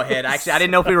 titles? you go ahead. Actually, I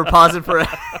didn't know if we were pausing for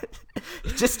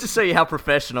just to show you how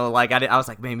professional. Like I was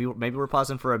like, maybe we're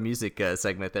pausing for a music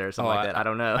segment there or something like that. I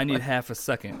don't know. I need half a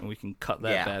second, and we can cut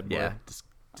that bad boy. Yeah. Just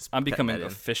I'm cut becoming that in.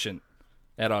 efficient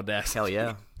at Audacity. Hell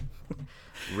yeah.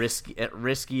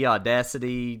 Risky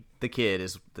Audacity. The kid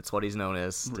that's what he's known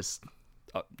as. Just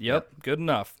Yep, good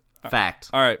enough. fact.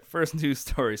 All right, first news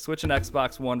story. Switch and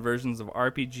Xbox One versions of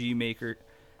RPG Maker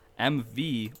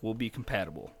MV will be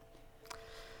compatible.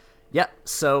 Yeah,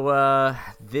 so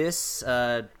this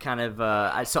so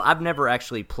I've never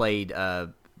actually played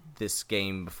this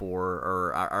game before,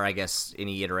 or I guess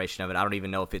any iteration of it. I don't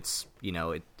even know if it's,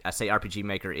 I say RPG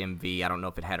Maker MV. I don't know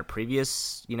if it had a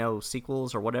previous,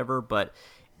 sequels or whatever, but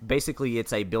basically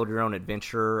it's a build-your-own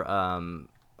adventure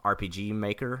RPG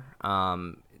Maker.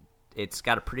 It's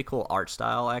got a pretty cool art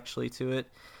style, actually, to it,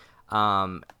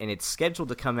 and it's scheduled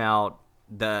to come out.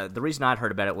 The reason I'd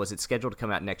heard about it was it's scheduled to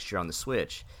come out next year on the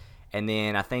Switch. And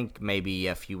then I think maybe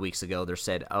a few weeks ago they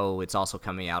said, oh, it's also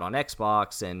coming out on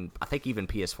Xbox and I think even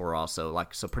PS4 also,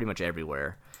 so pretty much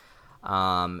everywhere.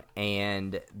 And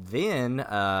then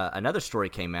another story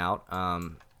came out,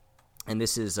 and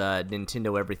this is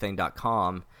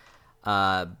NintendoEverything.com,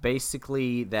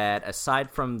 basically that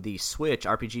aside from the Switch,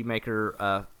 RPG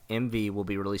Maker MV will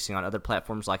be releasing on other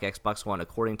platforms like Xbox One.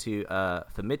 According to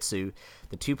Famitsu,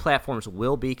 the two platforms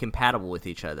will be compatible with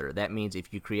each other. That means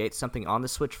if you create something on the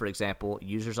Switch, for example,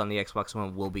 users on the Xbox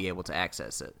One will be able to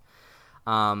access it.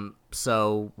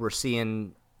 So we're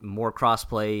seeing more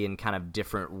crossplay in kind of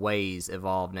different ways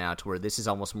evolve now, to where this is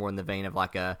almost more in the vein of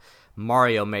like a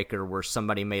Mario Maker, where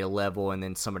somebody made a level and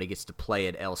then somebody gets to play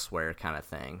it elsewhere kind of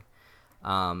thing.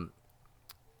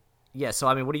 Yeah, so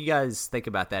I mean, what do you guys think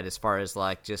about that as far as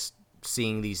like just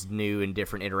seeing these new and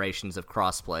different iterations of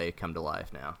crossplay come to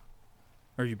life now?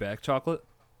 Are you back, Chocolate?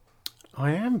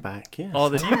 I am back, yes. Oh,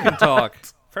 then you can talk.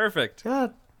 Perfect.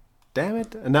 God damn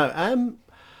it. No,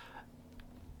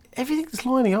 everything's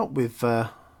lining up with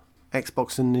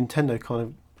Xbox and Nintendo kind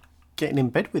of getting in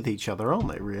bed with each other, aren't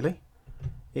they, really?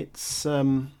 It's,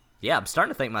 Yeah, I'm starting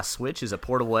to think my Switch is a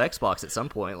portable Xbox at some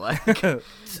point. Like,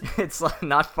 it's like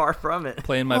not far from it.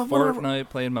 Playing my Well, what Fortnite,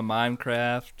 playing my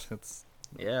Minecraft. It's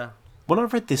Yeah, when I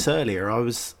read this earlier, I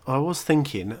was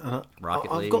thinking...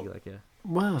 Rocket I've League, got, like yeah.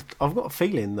 well, I've got a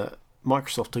feeling that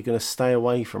Microsoft are going to stay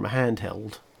away from a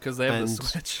handheld. because they have And- the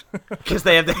Switch. Because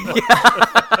they have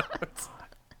the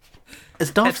As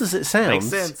daft as it sounds,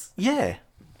 sense. yeah.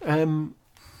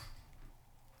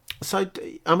 So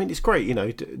I mean, it's great,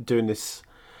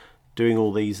 doing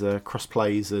all these cross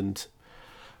plays and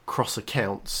cross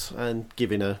accounts, and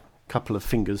giving a couple of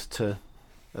fingers to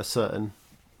a certain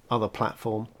other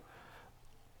platform.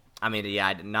 I mean,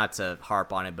 yeah, not to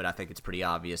harp on it, but I think it's pretty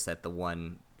obvious that the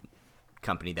one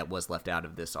company that was left out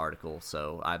of this article,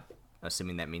 so I'm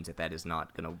assuming that means that is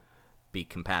not going to be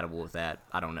compatible with that.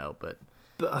 I don't know, but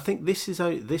But I think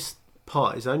this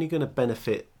part is only going to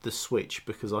benefit the Switch,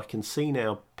 because I can see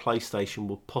now PlayStation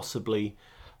will possibly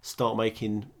start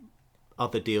making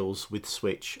other deals with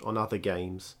Switch on other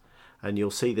games, and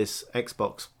you'll see this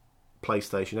Xbox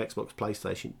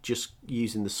PlayStation just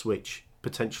using the Switch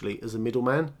potentially as a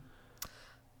middleman.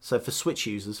 So for Switch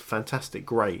users, fantastic,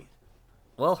 great.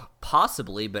 well,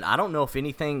 possibly, but I don't know if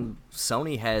anything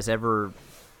Sony has ever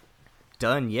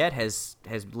done yet has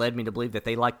led me to believe that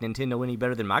they like Nintendo any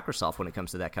better than Microsoft when it comes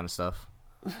to that kind of stuff.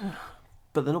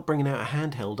 But they're not bringing out a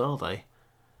handheld, are they?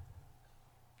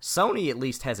 Sony at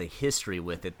least has a history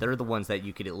with it. They're the ones that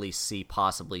you could at least see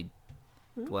possibly.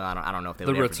 Well, I don't know if they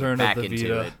The would ever return get of back the into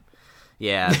Vita. it.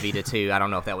 Yeah, Vita 2. I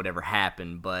don't know if that would ever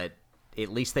happen, but at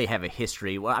least they have a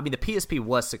history. Well, I mean, the PSP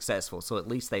was successful, so at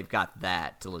least they've got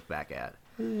that to look back at.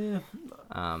 Yeah.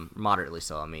 Moderately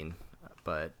so, I mean,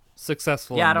 but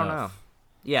Successful yeah, enough. I don't know.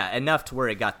 Yeah, enough to where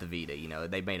it got the Vita.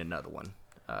 They made another one.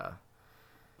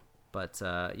 But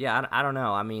yeah, I don't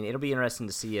know. I mean, it'll be interesting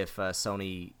to see if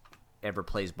Sony ever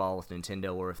plays ball with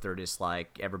Nintendo, or if they're just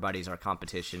like, everybody's our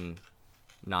competition,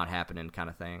 not happening kind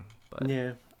of thing. But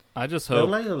Yeah. I just They'll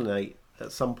hope alienate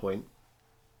at some point.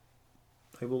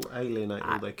 They will alienate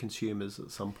all their consumers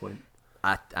at some point.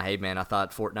 Hey man, I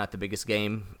thought Fortnite, the biggest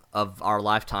game of our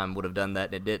lifetime, would have done that,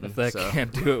 and it didn't. If that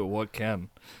can't do it, what can?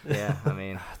 Yeah, I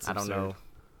mean, I don't know.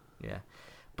 Yeah.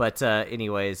 But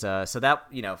anyways, so that,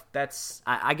 that's,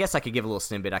 I guess I could give a little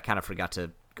snippet. I kind of forgot to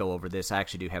go over this. I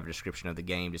actually do have a description of the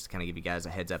game just to kind of give you guys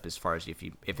a heads up as far as if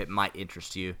it might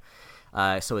interest you.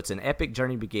 So it's an epic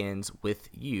journey begins with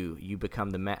you. You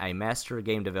become a master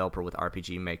game developer with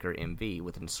RPG Maker MV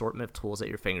with an assortment of tools at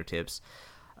your fingertips.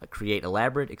 Create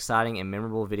elaborate, exciting, and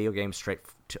memorable video games straight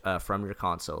from your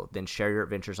console. Then share your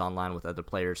adventures online with other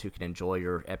players who can enjoy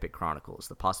your epic chronicles.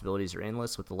 The possibilities are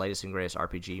endless with the latest and greatest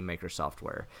RPG Maker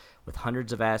software. With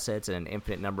hundreds of assets and an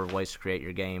infinite number of ways to create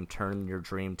your game, turn your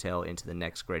dream tale into the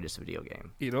next greatest video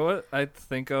game. You know what I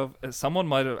think of?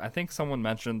 I think someone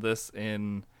mentioned this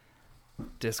in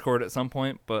Discord at some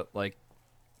point, but like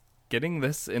getting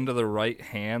this into the right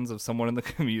hands of someone in the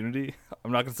community,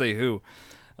 I'm not going to say who,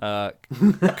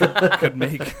 could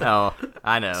make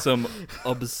I know some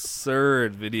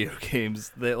absurd video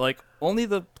games that like only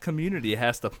the community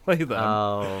has to play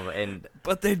them.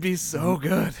 But they'd be so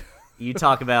good. You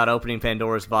talk about opening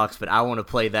Pandora's box, but I want to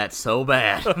play that so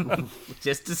bad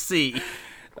just to see.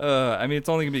 I mean, it's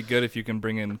only gonna be good if you can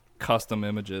bring in custom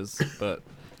images, but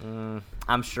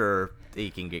I'm sure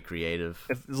he can get creative.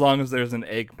 As long as there's an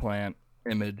eggplant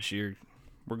image,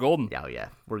 we're golden. Oh yeah,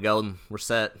 we're golden. We're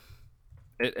set.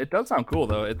 It does sound cool,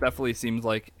 though. It definitely seems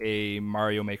like a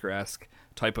Mario Maker-esque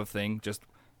type of thing, just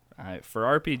for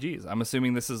RPGs. I'm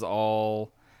assuming this is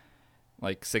all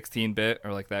like 16-bit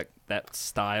or like that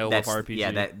style of RPG.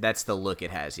 Yeah, that's the look it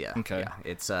has, yeah. Okay. Yeah,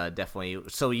 it's definitely...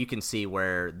 So you can see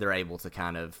where they're able to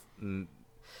kind of...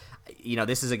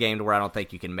 this is a game where I don't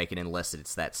think you can make it unless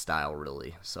it's that style,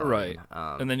 really. So, right.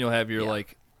 And then you'll have your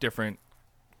like different...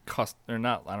 or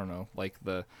not, I don't know, like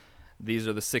these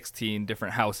are the 16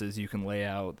 different houses you can lay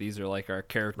out. These are like our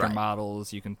character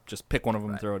models. You can just pick one of them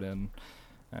and throw it in.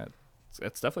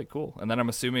 It's definitely cool. And then I'm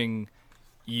assuming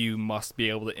you must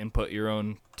be able to input your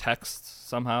own text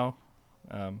somehow.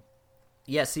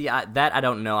 Yeah, see, I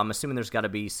don't know. I'm assuming there's got to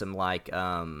be some like,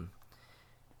 I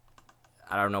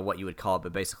don't know what you would call it,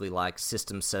 but basically like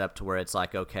systems set up to where it's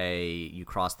like, okay, you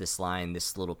cross this line,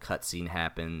 this little cutscene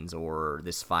happens, or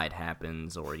this fight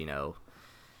happens, or,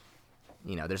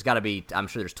 there's got to be, I'm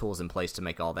sure there's tools in place to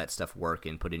make all that stuff work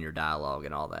and put in your dialogue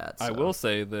and all that. So. I will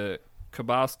say that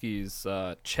Kabowski's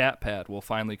chat pad will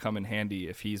finally come in handy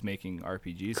if he's making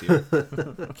RPGs here.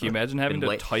 Can you imagine having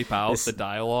to type out the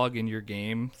dialoge in your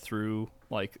game through,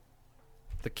 like,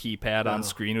 the keypad on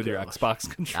screen with your Xbox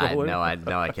controller? No,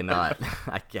 I cannot.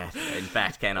 I can't. In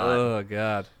fact, cannot. Oh,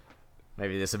 God.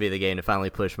 Maybe this will be the game to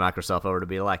finally push Microsoft over to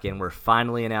be like, and we're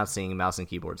finally announcing mouse and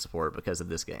keyboard support because of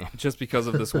this game. Just because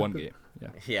of this one game.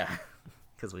 Yeah.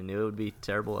 Because we knew it would be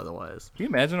terrible otherwise. Can you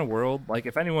imagine a world, like,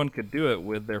 if anyone could do it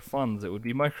with their funds, it would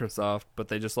be Microsoft, but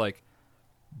they just, like,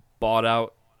 bought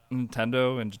out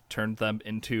Nintendo and turned them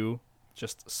into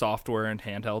just software and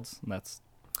handhelds, and that's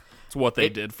what they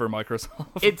did for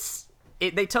Microsoft.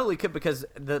 They totally could, because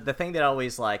the thing that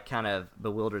always, like, kind of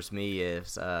bewilders me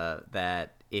is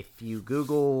that if you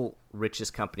Google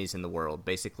richest companies in the world,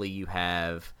 basically you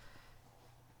have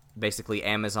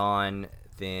Amazon,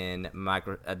 then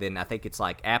I think it's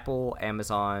like Apple,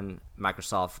 Amazon,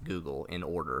 Microsoft, Google in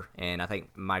order. And I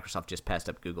think Microsoft just passed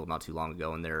up Google not too long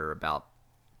ago, and they're about,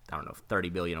 I don't know, 30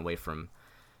 billion away from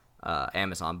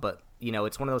Amazon. But,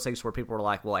 it's one of those things where people are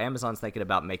like, well, Amazon's thinking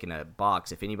about making a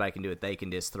box. If anybody can do it, they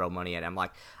can just throw money at it. I'm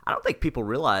like, I don't think people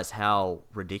realize how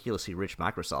ridiculously rich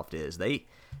Microsoft is. They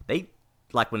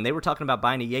like, when they were talking about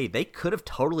buying EA, they could have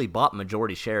totally bought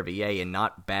majority share of EA and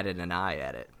not batted an eye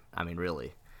at it. I mean,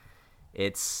 really.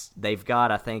 They've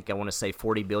got, I want to say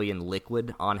 40 billion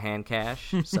liquid on hand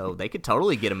cash, so they could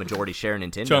totally get a majority share in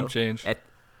Nintendo. Chump change.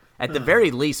 At the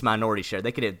very least, minority share.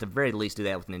 They could at the very least do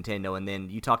that with Nintendo, and then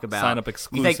you talk about... Sign up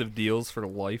exclusive deals for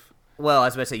life. Well, I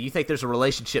was about to say, you think there's a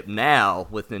relationship now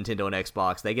with Nintendo and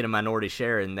Xbox. They get a minority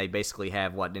share, and they basically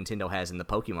have what Nintendo has in the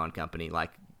Pokemon company.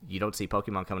 Like, you don't see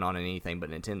Pokemon coming on in anything but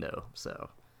Nintendo, so...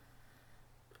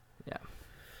 Yeah.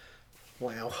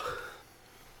 Wow.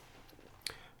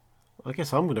 I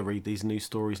guess I'm going to read these news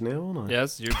stories now, aren't I? Yeah,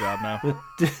 it's your job now.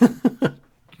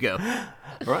 Go.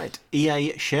 Right.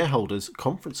 EA shareholders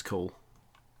conference call.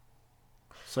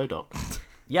 So, Doc.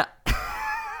 Yeah.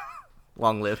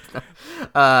 Long lived.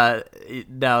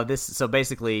 No, so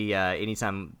basically,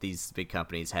 anytime these big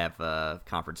companies have a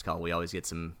conference call, we always get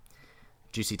some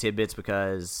juicy tidbits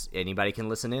because anybody can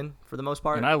listen in for the most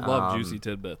part. And I love juicy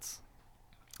tidbits.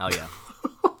 Oh, yeah.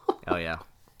 Oh, yeah.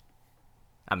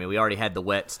 I mean, we already had the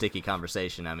wet, sticky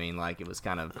conversation. I mean, like, it was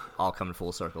kind of all coming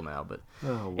full circle now. But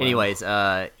anyways,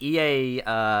 EA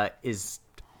is,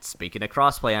 speaking of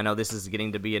crossplay, I know this is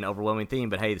getting to be an overwhelming theme,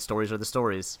 but hey, the stories are the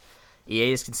stories.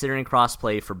 EA is considering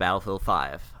crossplay for Battlefield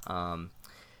 5.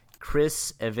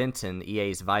 Chris Eventon,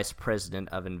 EA's Vice President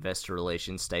of Investor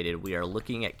Relations, stated, "We are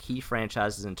looking at key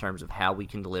franchises in terms of how we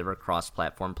can deliver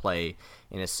cross-platform play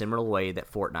in a similar way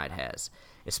that Fortnite has,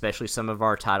 especially some of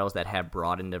our titles that have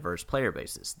broad and diverse player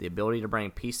bases. The ability to bring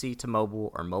PC to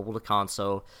mobile or mobile to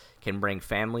console can bring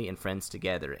family and friends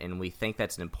together, and we think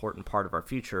that's an important part of our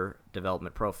future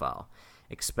development profile.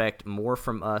 Expect more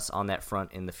from us on that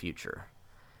front in the future."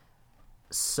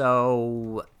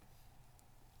 So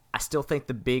I still think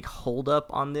the big holdup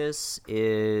on this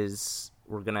is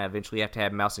we're going to eventually have to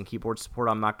have mouse and keyboard support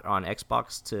on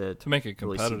Xbox to make it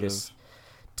really competitive. see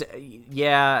this.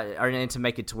 And to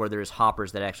make it to where there's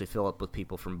hoppers that actually fill up with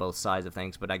people from both sides of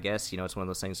things. But I guess, it's one of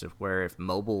those things where if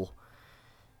mobile,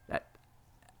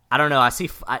 I don't know. I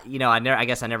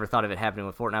guess I never thought of it happening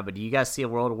with Fortnite. But do you guys see a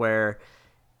world where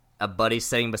a buddy's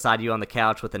sitting beside you on the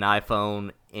couch with an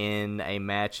iPhone in a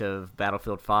match of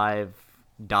Battlefield 5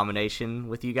 domination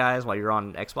with you guys while you're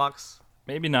on Xbox?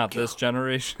 Maybe not this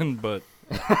generation, but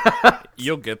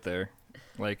you'll get there.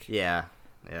 Like, yeah.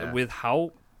 with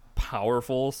how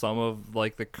powerful some of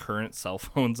like the current cell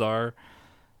phones are,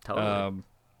 Totally.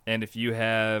 and if you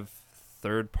have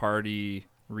third-party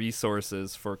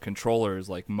resources for controllers,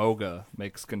 like Moga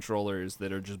makes controllers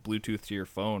that are just Bluetooth to your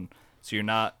phone, so you're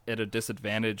not at a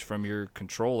disadvantage from your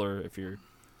controller if you're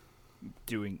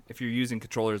using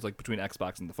controllers like between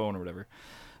Xbox and the phone or whatever.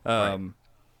 Right.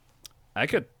 I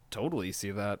could totally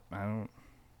see that.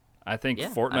 I think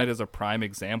Fortnite is a prime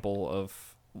example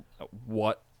of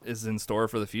what is in store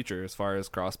for the future as far as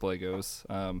crossplay goes.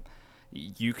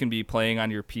 You can be playing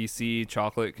on your PC,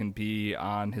 Chocolate can be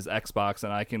on his Xbox,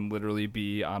 and I can literally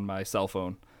be on my cell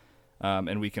phone.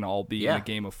 And we can all be in a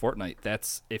game of Fortnite.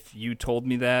 That's, if you told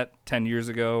me that 10 years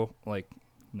ago, like,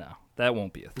 no, that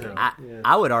won't be a thing.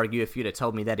 I would argue if you'd have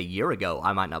told me that a year ago,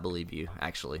 I might not believe you,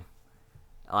 actually.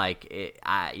 Like,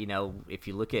 if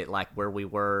you look at like where we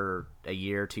were a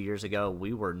year, 2 years ago,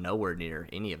 we were nowhere near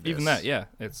any of this. Even that, yeah.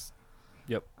 It's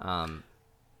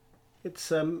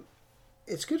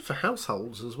It's good for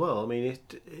households as well. I mean,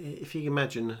 if you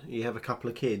imagine you have a couple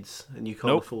of kids and you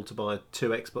can't afford to buy 2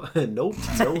 Xbox. Nope,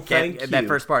 no, thank you. That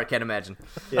first part, can't imagine.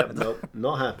 Yep, nope,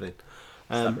 not happening.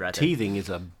 Right teething is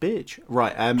a bitch.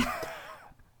 Right,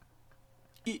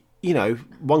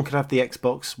 one could have the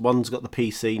Xbox, one's got the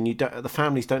PC, and the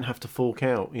families don't have to fork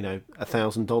out,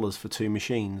 $1,000 for 2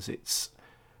 machines. It's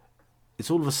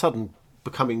all of a sudden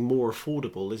becoming more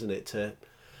affordable, isn't it?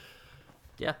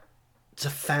 It's a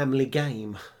family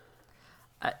game.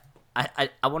 I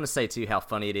want to say too how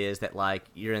funny it is that like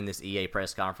you're in this EA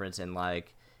press conference and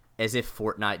like as if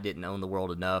Fortnite didn't own the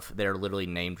world enough, they're literally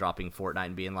name dropping Fortnite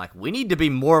and being like, "We need to be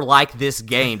more like this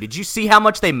game. Did you see how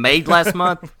much they made last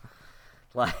month?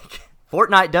 Like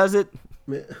Fortnite does it,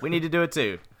 we need to do it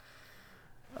too."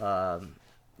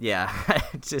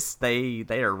 Just they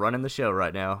are running the show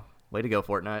right now. Way to go,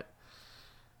 Fortnite.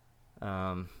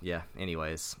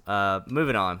 Anyways,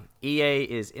 moving on. EA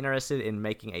is interested in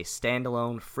making a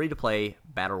standalone free-to-play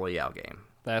battle royale game.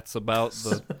 That's about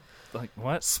the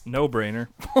what? No-brainer.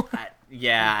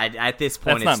 At this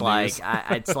point it's like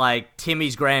it's like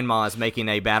Timmy's grandma is making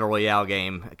a battle royale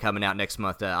game coming out next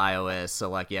month to iOS.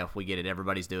 So like, yeah, we get it.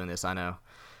 Everybody's doing this, I know.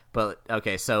 But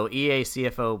okay, so EA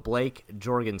CFO Blake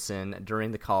Jorgensen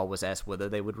during the call was asked whether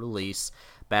they would release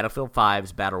Battlefield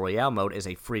 5's battle royale mode as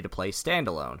a free-to-play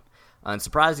standalone.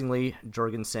 Unsurprisingly,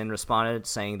 Jorgensen responded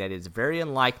saying that it's very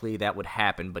unlikely that would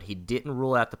happen, but he didn't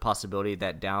rule out the possibility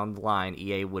that down the line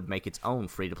EA would make its own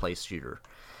free-to-play shooter.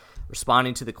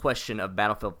 Responding to the question of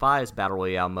Battlefield 5's Battle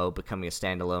Royale mode becoming a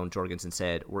standalone, Jorgensen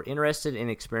said, "We're interested in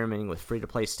experimenting with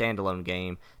free-to-play standalone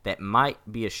game that might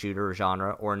be a shooter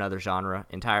genre or another genre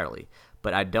entirely,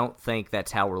 but I don't think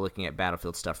that's how we're looking at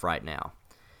Battlefield stuff right now."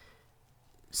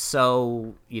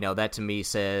 So, that to me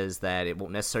says that it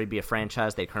won't necessarily be a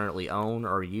franchise they currently own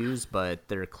or use, but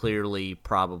they're clearly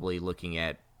probably looking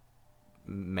at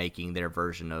making their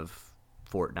version of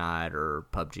Fortnite or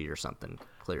PUBG or something,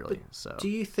 clearly. So, do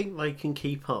you think they can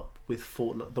keep up with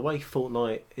Fortnite? The way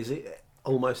Fortnite is, it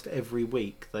almost every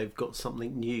week they've got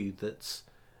something new that's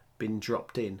been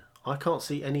dropped in. I can't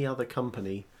see any other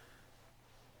company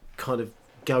kind of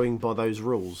going by those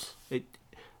rules.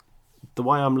 The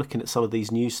way I'm looking at some of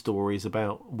these news stories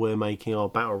about we're making our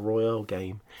Battle Royale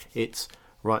game, it's,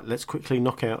 right, let's quickly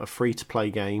knock out a free-to-play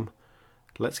game,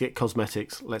 let's get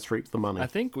cosmetics, let's reap the money. I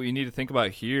think what you need to think about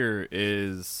here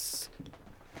is,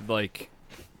 like,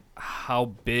 how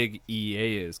big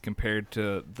EA is compared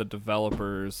to the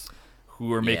developers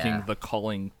who are making The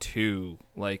Culling 2.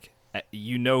 Like,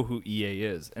 you know who EA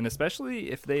is. And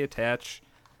especially if they attach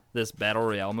this Battle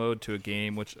Royale mode to a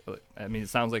game, which, I mean, it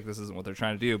sounds like this isn't what they're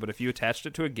trying to do, but if you attached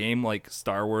it to a game like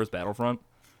Star Wars Battlefront,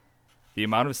 the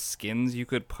amount of skins you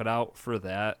could put out for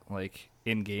that, like,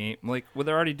 in-game, like, well,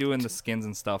 they're already doing the skins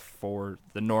and stuff for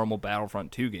the normal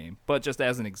Battlefront 2 game, but just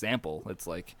as an example, it's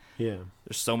like, there's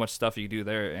so much stuff you can do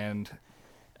there, and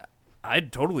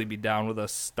I'd totally be down with a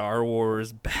Star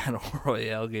Wars Battle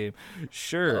Royale game.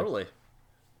 Sure. Totally.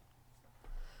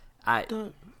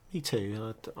 Me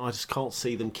too. I just can't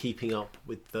see them keeping up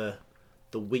with the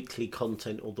weekly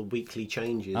content or the weekly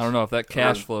changes. I don't know if that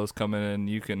cash flow's coming in.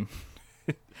 You can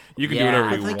do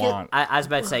whatever you want. I was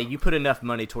about to say, you put enough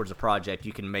money towards a project,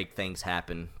 you can make things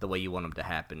happen the way you want them to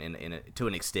happen to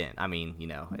an extent. I mean,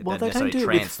 it doesn't necessarily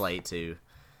translate to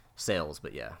sales,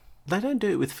 but yeah. They don't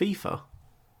do it with FIFA.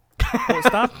 Well,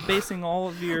 stop basing all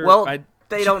of your...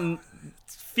 they don't...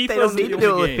 They don't need to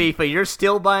do it with FIFA. You're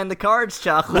still buying the cards,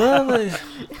 Chocolate. Well,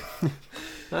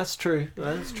 that's true.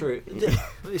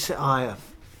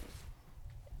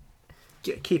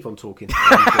 Keep on talking.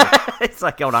 It's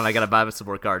like, hold on, I gotta buy some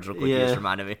more cards real quick. You just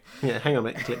reminded me. Yeah, hang on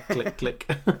a minute. Click, click, click.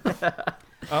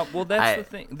 Well, that's the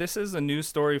thing. This is a news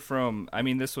story from... I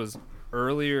mean, this was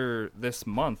earlier this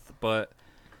month, but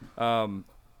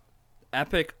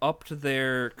Epic upped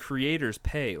their creators'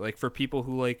 pay. Like, for people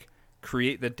who, like,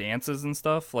 create the dances and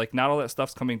stuff, like, not all that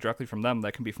stuff's coming directly from them.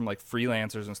 That can be from, like,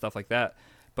 freelancers and stuff like that,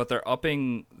 but they're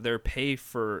upping their pay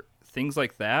for things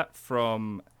like that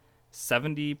from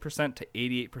 70% to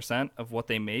 88% of what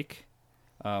they make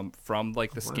from,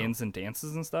 like, the skins and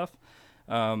dances and stuff,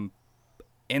 and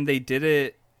they did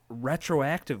it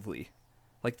retroactively.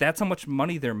 Like, that's how much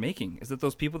money they're making, is that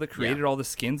those people that created all the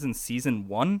skins in Season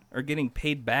 1 are getting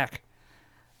paid back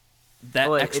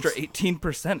that extra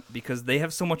 18% because they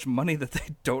have so much money that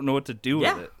they don't know what to do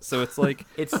with it. So it's like,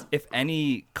 if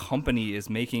any company is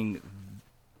making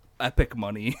Epic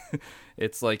money,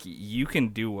 it's like, you can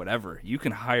do whatever. You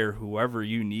can hire whoever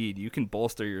you need. You can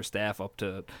bolster your staff up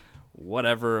to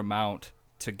whatever amount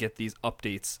to get these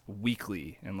updates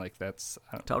weekly. And, like, that's...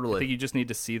 Totally. I think you just need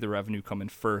to see the revenue come in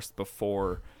first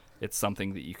before it's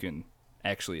something that you can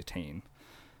actually attain.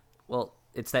 Well,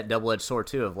 it's that double-edged sword,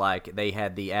 too, of, like, they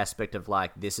had the aspect of,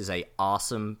 like, this is a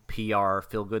awesome PR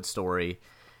feel-good story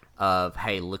of,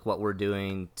 hey, look what we're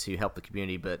doing to help the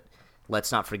community, but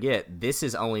let's not forget, this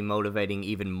is only motivating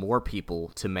even more people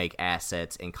to make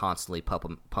assets and constantly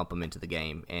pump them into the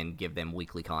game and give them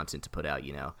weekly content to put out,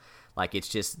 Like, it's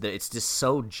just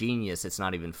so genius, it's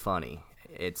not even funny.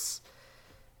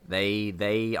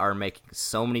 They are making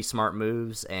so many smart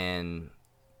moves, and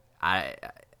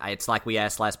it's like we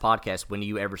asked last podcast, when do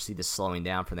you ever see this slowing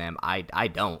down for them? I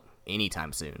don't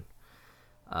anytime soon.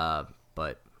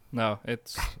 But no,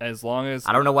 it's as long as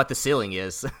I don't know what the ceiling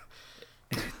is.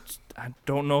 I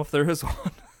don't know if there is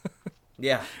one.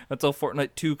 Yeah, until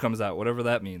Fortnite 2 comes out, whatever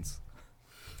that means.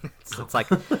 It's like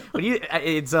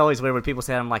it's always weird when people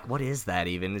say that. I'm like, what is that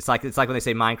even? It's like when they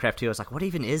say Minecraft 2. It's like, what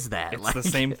even is that? It's like, the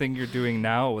same thing you're doing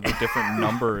now with a different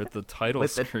number at the title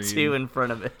with screen. The 2 in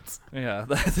front of it. Yeah,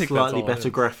 I think slightly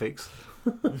better graphics.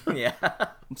 Yeah.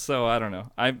 So I don't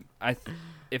know.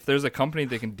 If there's a company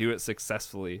that can do it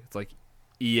successfully, it's like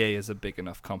EA is a big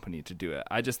enough company to do it.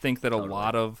 I just think that a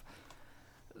lot of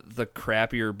the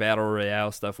crappier Battle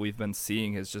Royale stuff we've been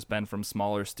seeing has just been from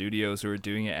smaller studios who are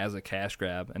doing it as a cash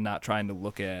grab and not trying to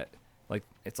look at, like,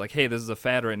 it's like, hey, this is a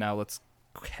fad right now, let's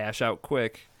cash out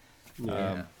quick.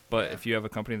 But if you have a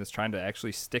company that's trying to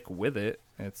actually stick with it,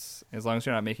 it's as long as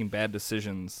you're not making bad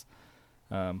decisions.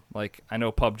 Like, I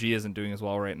know PUBG isn't doing as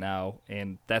well right now,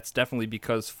 and that's definitely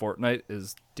because Fortnite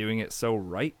is doing it so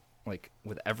right, like,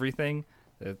 with everything.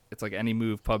 It's like any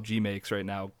move PUBG makes right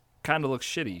now kind of looks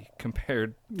shitty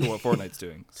compared to what Fortnite's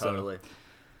doing. Totally.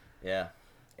 Yeah.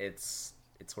 It's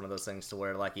one of those things to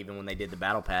where, like, even when they did the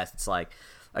Battle Pass, it's like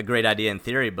a great idea in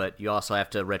theory, but you also have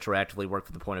to retroactively work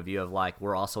from the point of view of, like,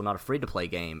 we're also not a free-to-play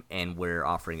game, and we're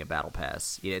offering a Battle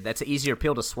Pass. Yeah, that's an easier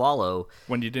pill to swallow.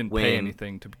 When you didn't pay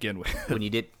anything to begin with. When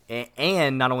you did,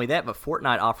 and not only that, but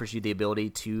Fortnite offers you the ability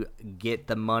to get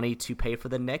the money to pay for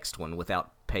the next one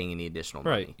without paying any additional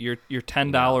money. Right, your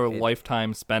 $10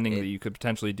 lifetime spending that you could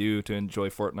potentially do to enjoy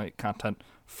Fortnite content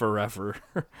forever.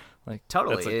 Like,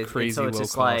 totally, that's a crazy low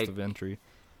cost of entry.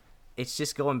 It's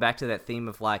just going back to that theme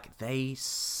of, like, they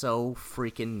so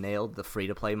freaking nailed the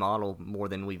free-to-play model more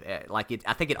than we've... Like,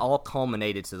 I think it all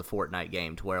culminated to the Fortnite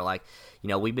game, to where, like,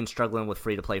 we've been struggling with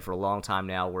free-to-play for a long time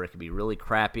now, where it can be really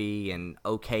crappy and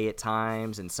okay at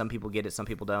times, and some people get it, some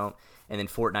people don't, and then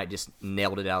Fortnite just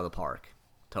nailed it out of the park.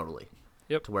 totally.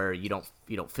 Yep. To where you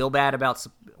don't feel bad about.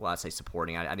 Well, I say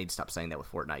supporting. I need to stop saying that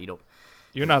with Fortnite. You don't.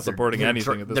 You're not supporting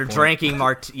anything at this they're point.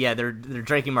 They're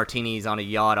drinking martinis on a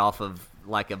yacht off of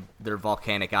like their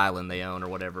volcanic island they own or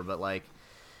whatever. But like,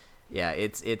 yeah,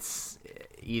 it's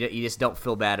you just don't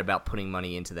feel bad about putting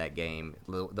money into that game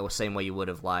the same way you would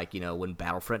have like when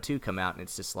Battlefront 2 come out and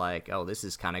it's just like, oh, this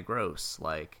is kind of gross.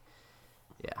 Like,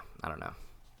 yeah, I don't know.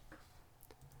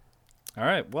 All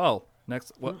right. Well,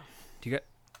 next, what do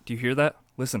you hear that?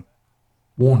 Listen.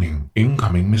 Warning,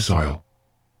 incoming missile.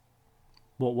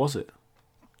 What was it?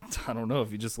 I don't know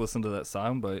if you just listened to that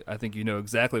sound, but I think you know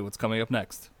exactly what's coming up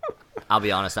next. I'll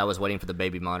be honest, I was waiting for the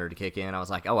baby monitor to kick in. I was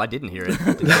like, oh, I didn't hear it.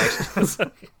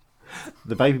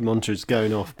 The baby monitor's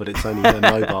going off, but it's only their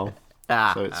mobile,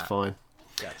 so it's fine.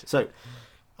 Gotcha. So,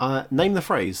 name the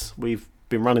phrase. We've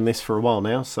been running this for a while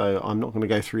now, so I'm not going to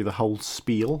go through the whole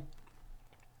spiel.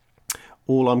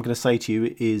 All I'm going to say to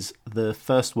you is the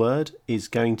first word is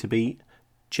going to be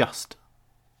just.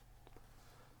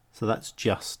 So that's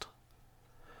just.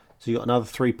 So you've got another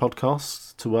 3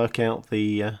 podcasts to work out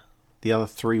the other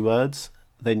 3 words.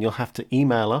 Then you'll have to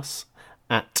email us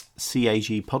at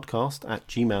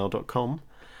cagpodcast@gmail.com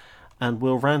and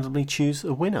we'll randomly choose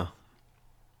a winner.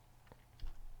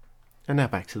 And now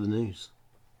back to the news.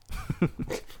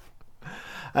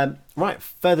 Right,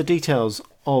 further details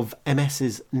of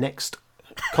MS's next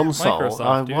console.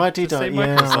 Microsoft, dude. Why did Just I? say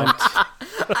Yeah, Microsoft.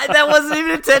 That wasn't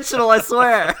even intentional, I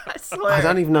swear. I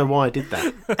don't even know why I did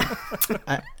that.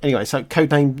 Anyway, so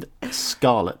codenamed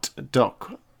Scarlet.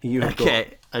 Doc, you have got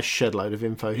a shed load of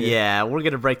info here. Yeah, we're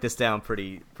going to break this down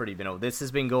pretty. This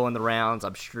has been going the rounds.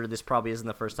 I'm sure this probably isn't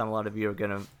the first time a lot of you are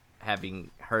going to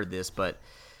having heard this, but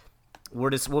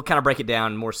we'll kind of break it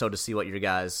down more so to see what your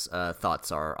guys' thoughts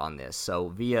are on this. So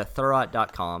via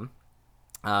Thurrott.com,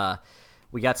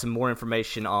 we got some more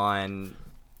information on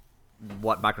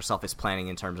what Microsoft is planning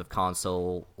in terms of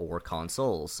console or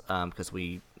consoles, because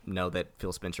we know that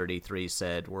Phil Spencer at E3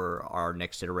 said we're our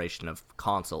next iteration of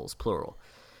consoles, plural.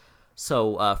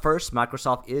 So first,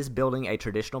 Microsoft is building a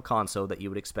traditional console that you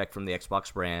would expect from the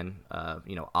Xbox brand, a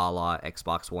la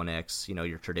Xbox One X,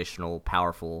 your traditional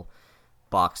powerful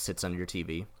box sits under your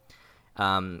TV.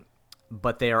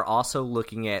 But they are also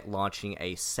looking at launching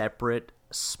a separate,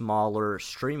 smaller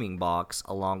streaming box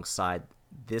alongside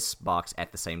this box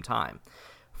at the same time.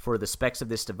 For the specs of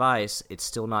this device, it's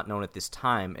still not known at this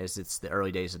time as it's the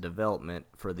early days of development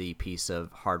for the piece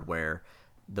of hardware,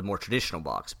 the more traditional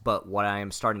box. But what I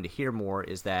am starting to hear more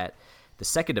is that the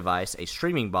second device, a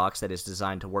streaming box that is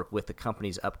designed to work with the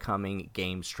company's upcoming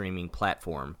game streaming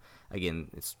platform.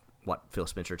 Again, it's what Phil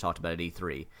Spencer talked about at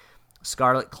E3.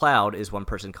 Scarlet Cloud, is one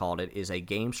person called it, is a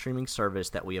game streaming service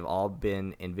that we have all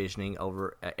been envisioning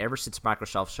ever since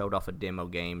Microsoft showed off a demo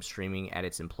game streaming at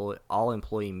its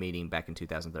all-employee meeting back in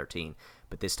 2013.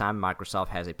 But this time, Microsoft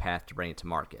has a path to bring it to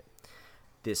market.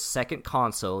 This second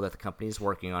console that the company is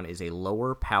working on is a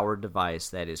lower-powered device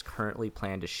that is currently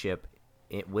planned to ship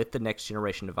with the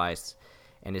next-generation device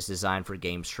and is designed for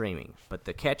game streaming. But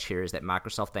the catch here is that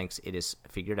Microsoft thinks it has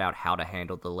figured out how to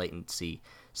handle the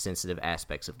latency-sensitive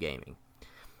aspects of gaming.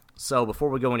 So before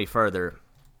we go any further,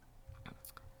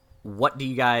 what do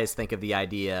you guys think of the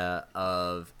idea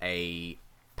of a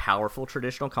powerful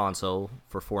traditional console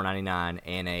for $499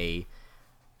 and a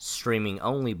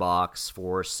streaming-only box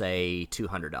for, say,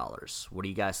 $200? What do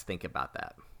you guys think about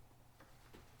that?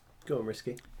 Go on,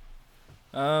 Risky.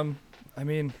 I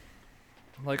mean,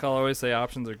 like I'll always say,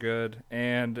 options are good,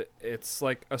 and it's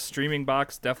like a streaming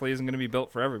box definitely isn't going to be built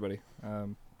for everybody. A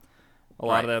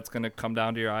lot of that's going to come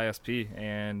down to your ISP,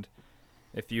 and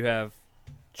if you have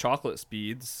chocolate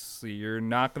speeds, you're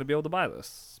not going to be able to buy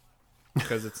this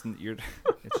because it's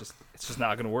just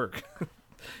not going to work.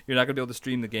 You're not going to be able to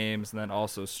stream the games and then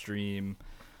also stream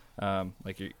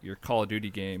like your Call of Duty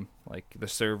game, like the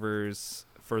servers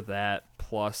for that,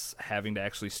 plus having to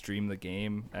actually stream the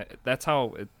game. That's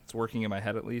how it's working in my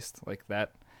head, at least. Like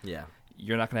that. Yeah.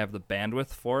 You're not going to have the bandwidth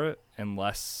for it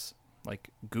unless like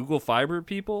Google Fiber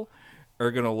people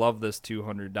are going to love this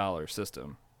 $200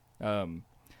 system. Right.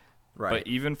 But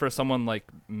even for someone like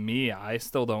me, I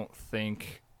still don't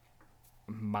think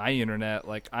my internet,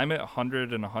 like I'm at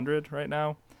 100 and 100 right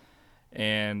now,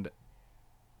 and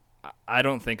I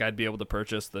don't think I'd be able to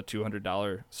purchase the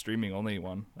 $200 streaming only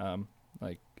one.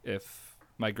 Like if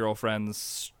my girlfriend's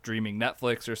streaming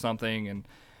Netflix or something, and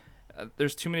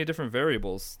there's too many different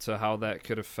variables to how that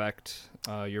could affect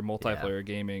your multiplayer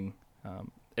gaming,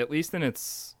 at least in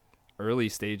its early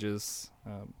stages.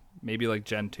 Maybe like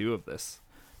Gen 2 of this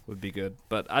would be good,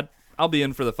 but I'll be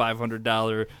in for the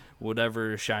 $500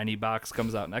 whatever shiny box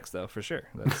comes out next, though, for sure.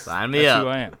 Sign me up. Who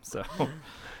I am. So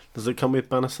Does it come with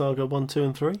Banner Saga 1, 2,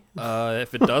 and 3?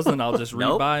 If it doesn't, I'll just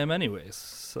Nope. rebuy them anyways.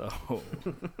 So,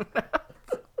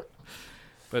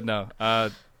 but no,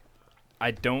 I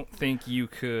don't think you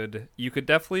could. You could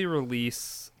definitely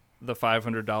release the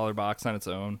 $500 box on its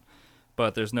own,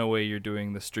 but there's no way you're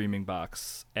doing the streaming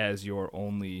box as your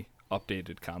only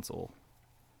updated console.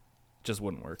 Just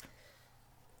wouldn't work.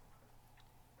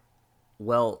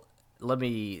 Well, let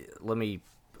me.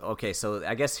 Okay, so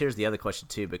I guess here's the other question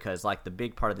too, because like the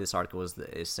big part of this article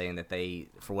is saying that they,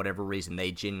 for whatever reason,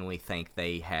 they genuinely think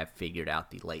they have figured out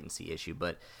the latency issue,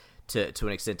 but to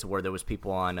an extent to where there was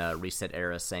people on Reset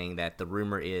Era saying that the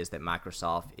rumor is that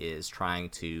Microsoft is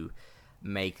trying to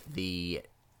make the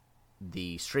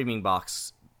streaming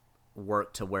box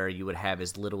work to where you would have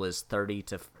as little as 30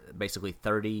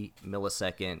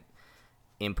 millisecond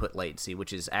input latency,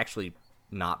 which is actually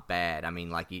not bad. I mean,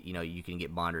 like you know, you can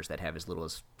get monitors that have as little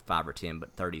as 5 or 10,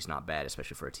 but 30 is not bad,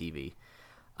 especially for a TV.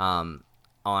 On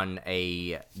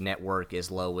a network as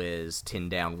low as 10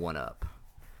 down, 1 up.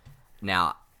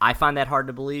 Now, I find that hard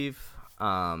to believe.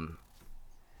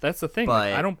 That's the thing. But-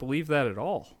 Like, I don't believe that at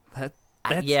all.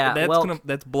 Yeah, well-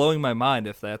 That's blowing my mind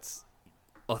if that's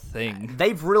a thing.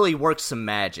 They've really worked some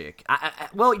magic.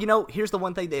 Well, you know, here's the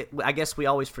one thing that I guess we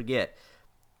always forget.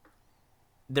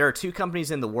 There are 2 companies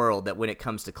in the world that when it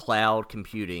comes to cloud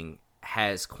computing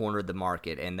has cornered the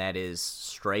market, and that is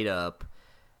straight up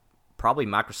probably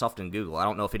Microsoft and Google. I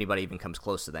don't know if anybody even comes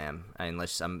close to them,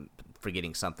 unless I'm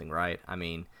forgetting something, right? I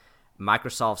mean,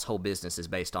 Microsoft's whole business is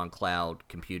based on cloud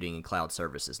computing and cloud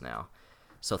services now.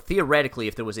 So theoretically,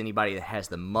 if there was anybody that has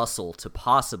the muscle to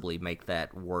possibly make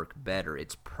that work better,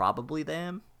 it's probably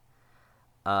them.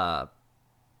 But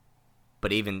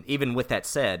even with that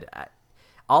said,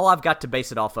 all I've got to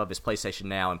base it off of is PlayStation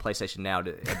Now, and PlayStation Now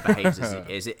behaves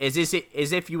as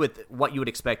if you would what you would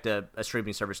expect a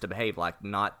streaming service to behave like,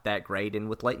 not that great and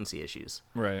with latency issues.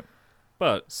 Right.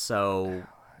 But So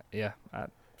yeah, I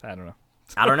don't know.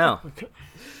 I don't know.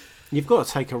 You've got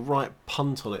to take a right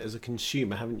punt on it as a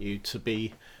consumer, haven't you, to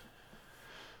be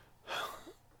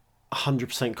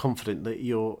 100% confident that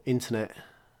your internet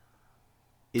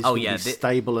is going to be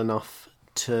stable enough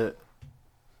to,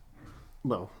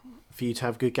 well, for you to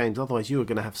have good games. Otherwise, you are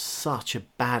going to have such a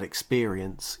bad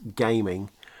experience gaming,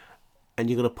 and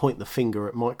you're going to point the finger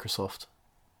at Microsoft.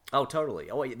 Oh,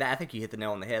 totally. Oh, I think you hit the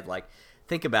nail on the head. Like,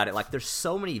 think about it. Like, there's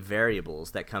so many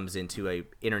variables that comes into a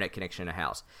internet connection in a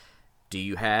house. Do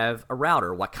you have a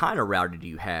router? What kind of router do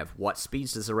you have? What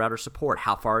speeds does the router support?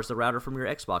 How far is the router from your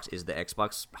Xbox? Is the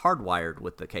Xbox hardwired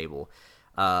with the cable?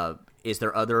 Is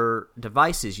there other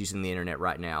devices using the internet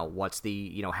right now? What's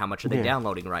the, how much are they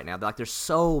downloading right now? Like, there's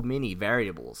so many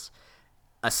variables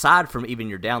aside from even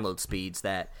your download speeds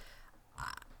that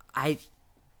it's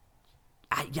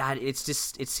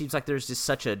just, it seems like there's just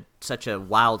such a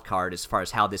wild card as far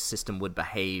as how this system would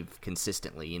behave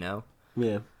consistently,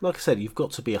 Yeah, like I said, you've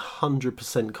got to be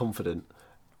 100% confident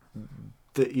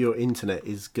that your internet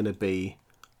is going to be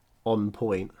on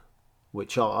point,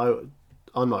 which I'm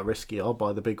not risky. I'll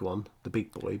buy the big one, the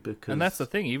big boy, because... And that's the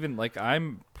thing, even, like,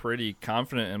 I'm pretty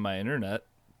confident in my internet,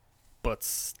 but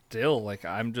still, like,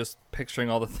 I'm just picturing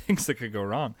all the things that could go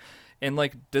wrong. And,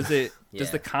 like, does the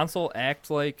console act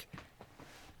like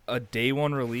a day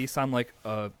one release on, like,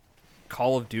 a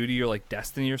Call of Duty or, like,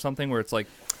 Destiny or something, where it's like,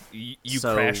 you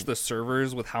crash the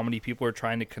servers with how many people are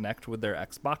trying to connect with their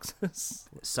Xboxes?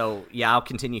 So, yeah, I'll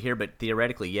continue here, but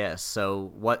theoretically, yes.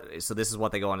 So this is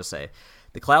what they go on to say.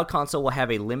 The cloud console will have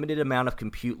a limited amount of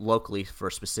compute locally for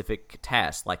specific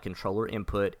tasks like controller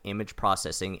input, image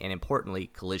processing, and importantly,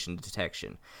 collision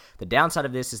detection. The downside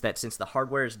of this is that since the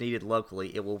hardware is needed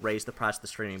locally, it will raise the price of the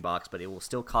streaming box, but it will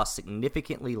still cost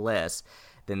significantly less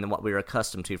than what we are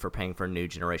accustomed to for paying for a new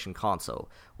generation console,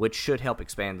 which should help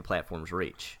expand the platform's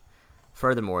reach.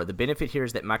 Furthermore, the benefit here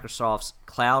is that Microsoft's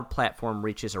cloud platform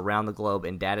reaches around the globe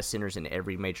and data centers in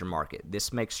every major market.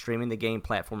 This makes streaming the game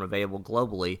platform available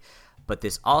globally, but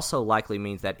this also likely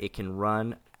means that it can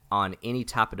run on any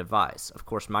type of device. Of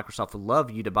course, Microsoft would love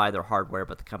you to buy their hardware,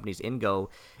 but the company's end goal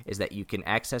is that you can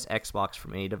access Xbox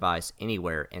from any device,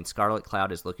 anywhere, and Scarlet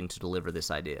Cloud is looking to deliver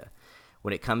this idea.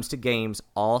 When it comes to games,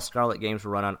 all Scarlet games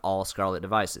will run on all Scarlet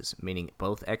devices, meaning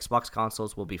both Xbox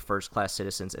consoles will be first-class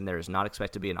citizens, and there is not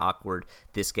expected to be an awkward,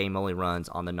 this game only runs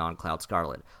on the non-cloud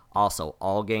Scarlet. Also,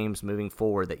 all games moving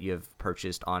forward that you have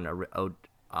purchased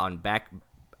back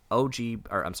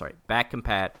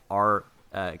compat are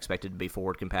expected to be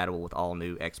forward compatible with all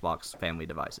new Xbox family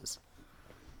devices.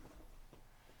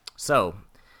 So,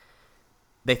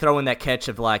 they throw in that catch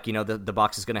of like, the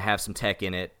box is going to have some tech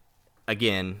in it.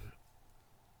 Again,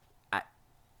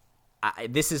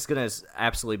 this is gonna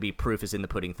absolutely be proof is in the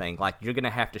pudding thing. Like, you're gonna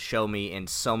have to show me in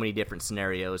so many different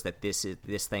scenarios that this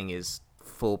thing is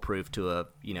foolproof to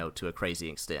a crazy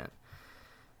extent.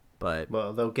 But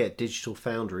Well, they'll get Digital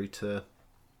Foundry to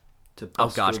Oh,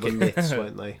 bust gosh, all the myths,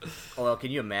 won't they? well,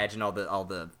 can you imagine all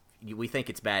the we think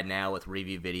it's bad now with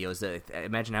review videos.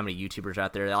 Imagine how many YouTubers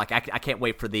out there. Like, I can't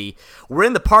wait for we're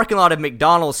in the parking lot of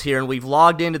McDonald's here, and we've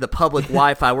logged into the public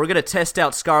Wi-Fi. We're gonna test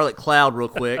out Scarlet Cloud real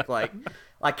quick. Like,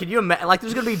 can you imagine? Like,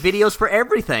 there's gonna be videos for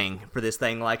everything for this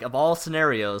thing. Like, of all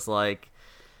scenarios. Like,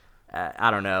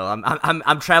 I don't know.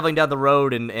 I'm traveling down the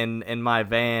road in my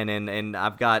van, and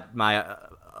I've got my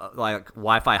like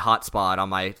Wi-Fi hotspot on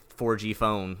my 4G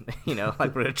phone. Like,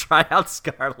 we're gonna try out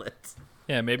Scarlet.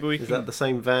 Yeah, maybe we Is can. that the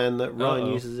same van that Ryan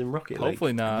Uh-oh. uses in Rocket League?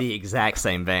 Hopefully not. The exact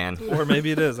same van. Or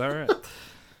maybe it is. All right.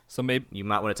 So maybe. You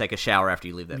might want to take a shower after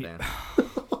you leave that van.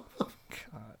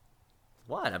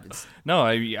 What? No,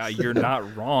 you're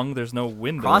not wrong. There's no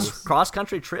windows. Cross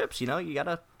country trips, you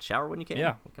gotta shower when you can.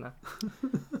 Yeah. What can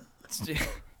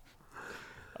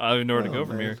I don't even know where to go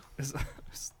from man. here.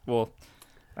 Well,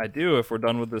 I do if we're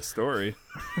done with this story.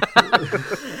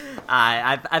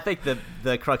 I think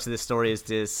the crux of this story is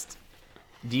just.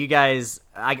 Do you guys?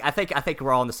 I think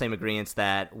we're all in the same agreement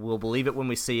that we'll believe it when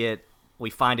we see it. We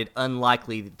find it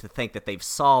unlikely to think that they've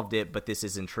solved it, but this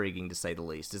is intriguing to say the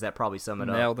least. Does that probably sum it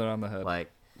up? Nailed it on the head. Like,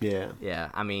 Yeah.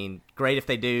 I mean, great if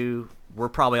they do. We're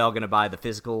probably all going to buy the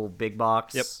physical big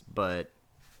box. Yep. But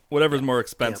Whatever's more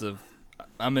expensive,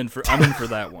 I'm in for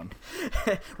that one.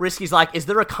 Risky's like, is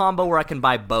there a combo where I can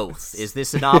buy both? Is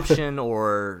this an option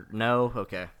or no?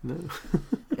 Okay.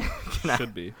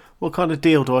 Should be What kind of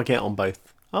deal do I get on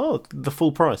both? Oh, the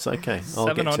full price. Okay,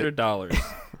 I'll get it. $700.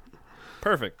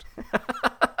 Perfect.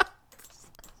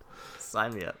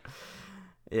 Sign me up.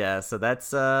 Yeah, so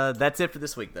that's it for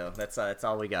this week though. That's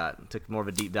all we got. Took more of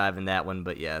a deep dive in that one,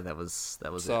 but yeah, that was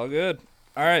It's it. all good.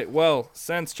 All right. Well,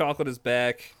 since Chocolate is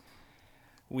back,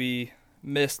 we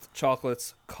missed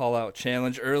Chocolate's call out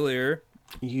challenge earlier,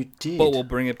 You did. but we'll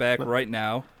bring it back right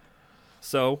now.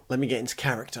 So, Let me get into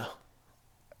character.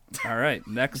 all right.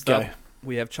 Next Go. up,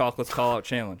 we have Chocolate's call out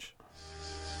challenge.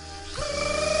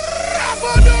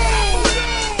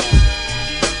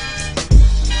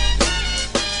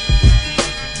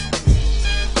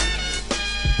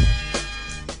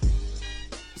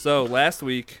 So last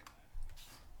week,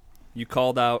 you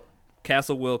called out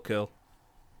Castle Willkill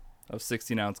of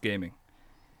 16 Ounce Gaming,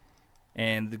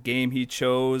 and the game he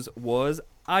chose was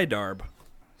iDarb.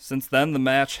 Since then, the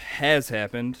match has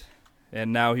happened,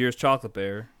 and now here's Chocolate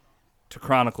Bear to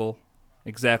chronicle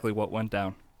exactly what went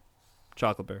down.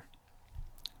 Chocolate Bear.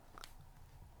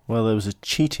 Well, there was a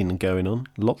cheating going on.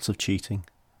 Lots of cheating.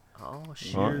 Oh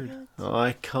shit.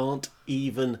 I can't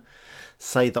even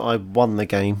say that I won the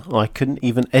game. I couldn't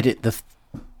even edit the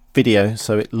video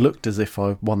so it looked as if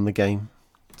I won the game.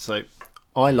 So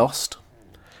I lost.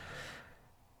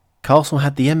 Castle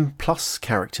had the M Plus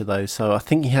character though, so I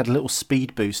think he had a little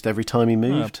speed boost every time he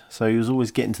moved. So he was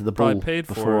always getting to the Probably ball paid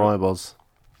for before it. I was.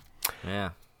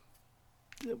 Yeah.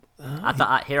 I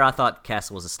thought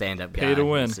Castle was a stand-up guy. Pay to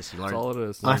win. It's just you That's learn, all it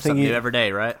is. I learn think something he- new every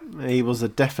day, right? He was a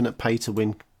definite pay to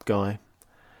win guy.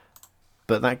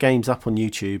 But that game's up on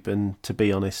YouTube, and to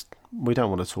be honest, we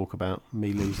don't want to talk about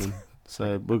me losing.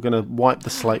 So we're going to wipe the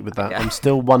slate with that. Yeah. I'm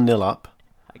still 1-0 up.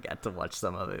 I got to watch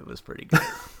some of it. It was pretty good.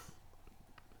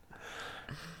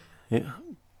 Yeah.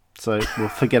 So we'll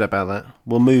forget about that.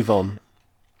 We'll move on.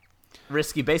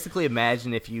 Risky. Basically,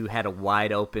 imagine if you had a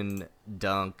wide open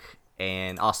dunk,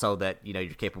 and also that you're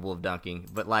capable of dunking,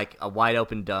 but like a wide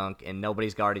open dunk, and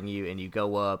nobody's guarding you, and you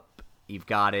go up, you've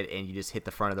got it, and you just hit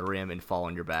the front of the rim and fall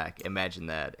on your back. Imagine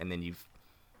that, and then you've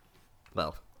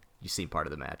seen part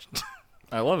of the match.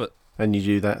 I love it. And you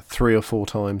do that 3 or 4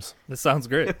 times. This sounds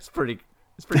great. It's pretty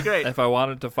great. If I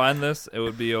wanted to find this, it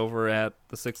would be over at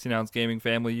the 16 Ounce Gaming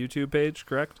Family YouTube page,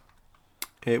 correct?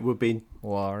 It would be.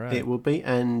 Well, all right. It will be,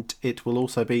 and it will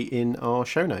also be in our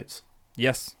show notes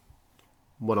Yes,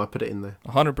 when I put it in there.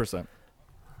 100%.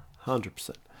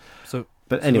 100%. So,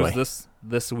 But anyway, who's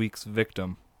this week's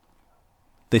victim?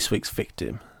 this week's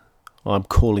victim, I'm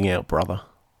calling out, brother.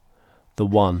 The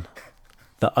one,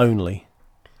 the only,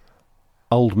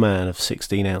 old man of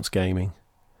 16 Ounce Gaming.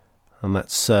 And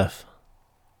that's Surf.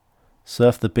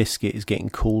 Surf the Biscuit is getting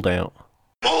called out.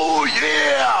 Oh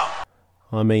yeah!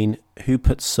 I mean, who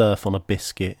puts Surf on a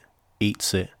biscuit,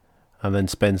 eats it, and then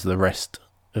spends the rest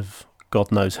of God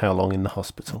knows how long in the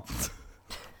hospital?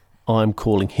 I'm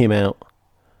calling him out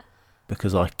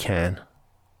because I can.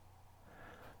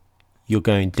 You're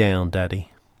going down,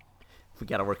 Daddy. We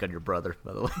got to work on your brother,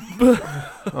 by the way.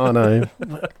 I know.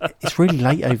 It's really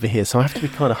late over here, so I have to be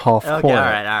kind of half Okay,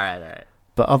 quiet. all right.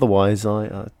 But otherwise,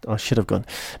 I should have gone,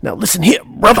 now listen here,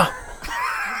 brother!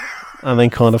 And then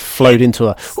kind of flowed into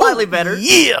a, Slightly better.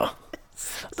 Yeah!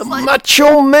 The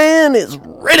macho man is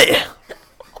ready!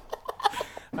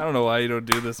 I don't know why you don't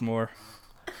do this more.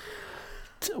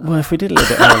 Well, if we did a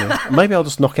little bit earlier, maybe I'll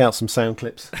just knock out some sound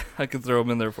clips. I can throw them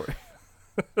in there for you.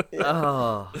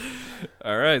 Oh.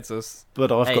 All right, so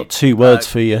But I've Hey, got 2 words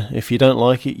for you. If you don't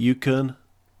like it, you can...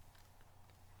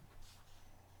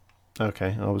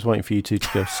 Okay, I was waiting for you two to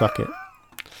go suck it.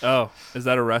 oh, is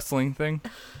that a wrestling thing?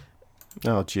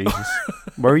 Oh, Jesus.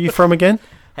 Where are you from again?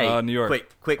 Hey, New York.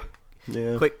 Quick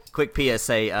Yeah. Quick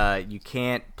PSA. You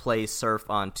can't play surf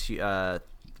on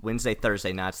Wednesday,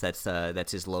 Thursday nights.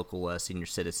 That's his local senior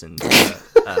citizens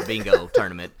bingo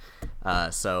tournament.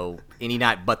 So any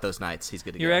night but those nights, he's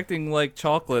good to You're go. acting like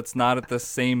Chocolate's not at the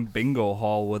same bingo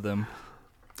hall with him.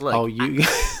 Look, Oh, you...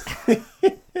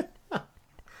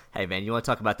 hey man, you want to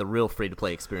talk about the real free to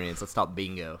play experience? Let's talk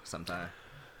bingo sometime.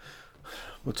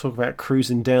 We'll talk about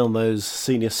cruising down those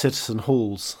senior citizen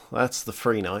halls. That's the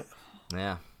free night.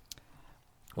 Yeah.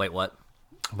 Wait, what?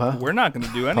 Well, We're not going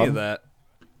to do any of that.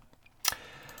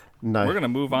 no. We're going to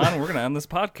move on and we're going to end this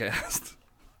podcast.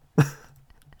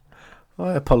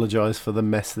 I apologise for the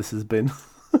mess this has been.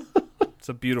 It's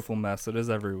a beautiful mess. It is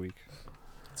every week.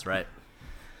 That's right.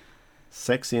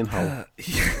 Sexy and whole.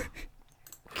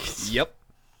 Yep.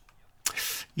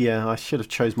 Yeah, I should have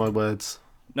chose my words.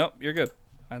 Nope, you're good.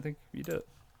 I think you did it.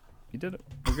 You did it.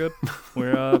 We're good.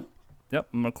 We're, yep,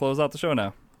 I'm going to close out the show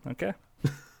now. Okay?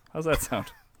 How's that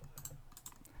sound?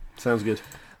 Sounds good.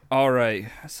 All right.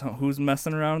 So who's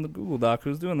messing around in the Google Doc?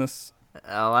 Who's doing this?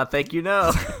 Oh, I think you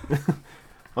know.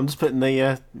 I'm just putting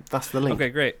the, that's the link. Okay,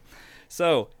 great.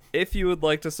 So if you would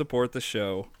like to support the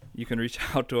show, you can reach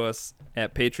out to us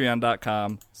at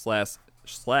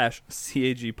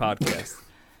patreon.com/CAG podcast.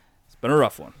 It's been a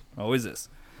rough one. Always is.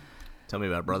 Tell me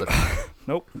about it, brother.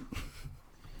 Nope.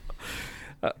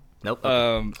 Nope.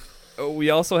 We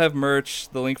also have merch.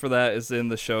 The link for that is in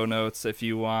the show notes if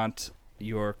you want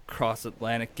your Cross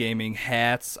Atlantic Gaming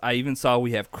hats. I even saw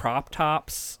we have crop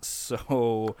tops.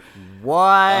 So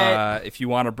What? if you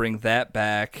want to bring that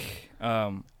back,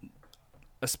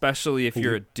 especially if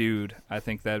you're a dude, I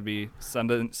think that'd be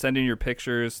sending your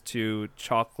pictures to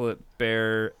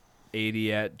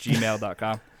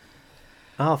chocolatebear80@gmail.com.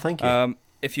 Oh, thank you.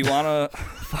 If you want to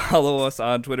follow us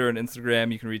on Twitter and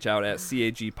Instagram, you can reach out at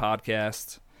CAG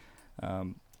Podcast.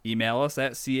 Email us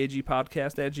at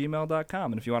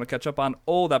cagpodcast@gmail.com. And if you want to catch up on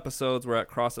old episodes, we're at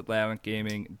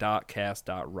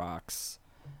crossatlanticgaming.cast.rocks.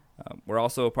 We're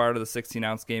also a part of the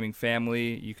 16-ounce gaming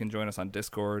family. You can join us on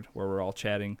Discord, where we're all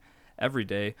chatting every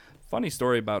day. Funny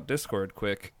story about Discord,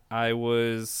 quick. I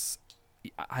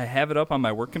have it up on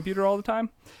my work computer all the time.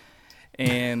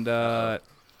 And the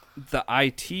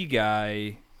IT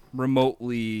guy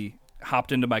remotely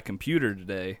hopped into my computer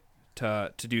today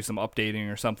to do some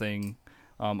updating or something,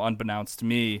 unbeknownst to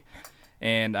me.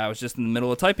 And I was just in the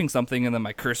middle of typing something, and then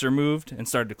my cursor moved and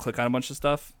started to click on a bunch of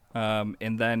stuff.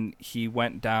 And then he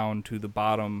went down to the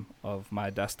bottom of my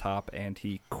desktop, and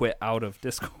he quit out of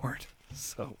Discord.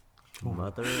 So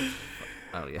Mother.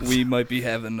 Oh, yes. we might be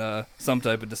having some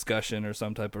type of discussion or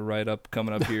some type of write-up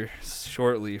coming up here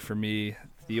shortly for me.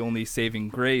 The only saving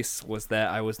grace was that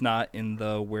I was not in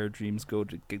the Where Dreams Go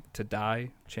to Die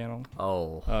channel.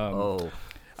 Oh.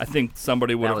 I think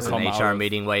somebody would That have was come an out HR of-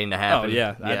 meeting waiting to Oh, happen.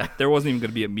 yeah. There wasn't even going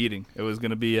to be a meeting. It was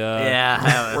going to be,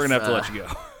 Yeah, we're going to have to let you go.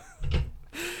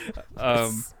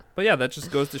 But yeah, that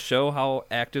just goes to show how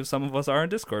active some of us are in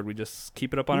Discord. We just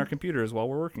keep it up on our computers while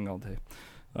we're working all day.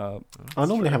 I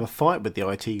normally have a fight with the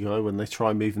IT guy when they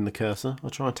try moving the cursor. I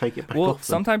try and take it back Well, off them.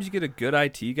 sometimes you get a good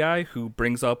IT guy who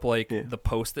brings up the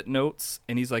post-it notes,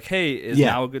 and he's like, "Hey, is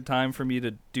Yeah. now a good time for me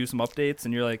to do some updates?"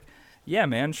 And you're like, "Yeah,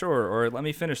 man, sure." Or let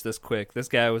me finish this quick. This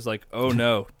guy was like, "Oh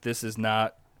no, this is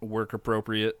not work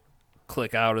appropriate.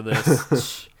 Click out of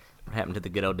this." What happened to the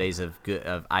good old days of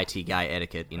IT guy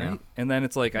etiquette, you know? Right? And then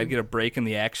it's like I'd get a break in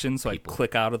the action, so People. I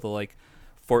click out of the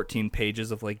 14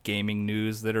 pages of gaming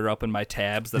news that are up in my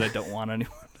tabs that I don't want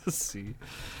anyone to see.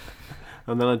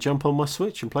 And then I jump on my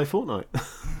Switch and play Fortnite.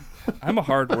 I'm a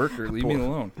hard worker. Leave me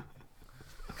alone.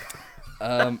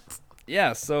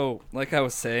 Yeah, so like I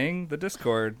was saying, the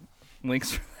Discord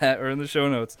links for that are in the show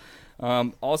notes.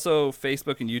 Also,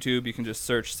 Facebook and YouTube, you can just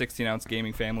search 16-ounce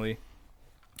gaming family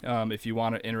if you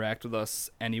want to interact with us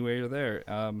anywhere there.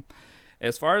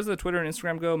 As far as the Twitter and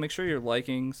Instagram go, make sure you're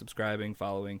liking, subscribing,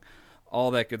 following, all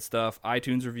that good stuff.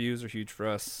 iTunes reviews are huge for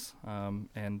us,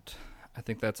 and I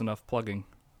think that's enough plugging.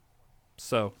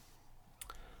 So,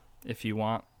 if you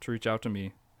want to reach out to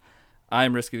me.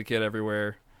 I'm Risky the Kid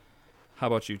everywhere. How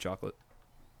about you, Chocolate?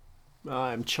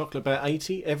 I'm Chocolate Bear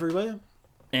 80 everywhere.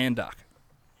 And Doc.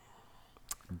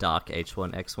 Doc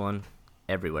H1X1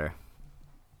 everywhere.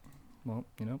 Well,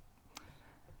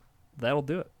 that'll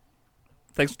do it.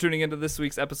 Thanks for tuning into this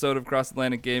week's episode of Cross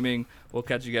Atlantic Gaming. We'll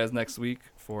catch you guys next week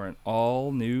for an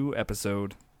all-new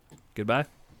episode. Goodbye.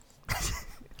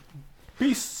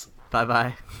 Peace.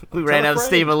 Bye-bye. We ran out of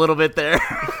steam a little bit there.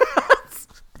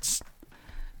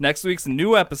 Next week's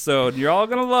new episode. You're all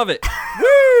going to love it.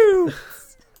 Woo!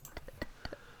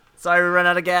 Sorry we ran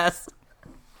out of gas.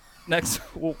 Next,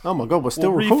 Oh my god, we're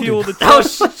still we'll recording. refuel the Oh,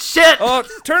 truck. shit! Oh,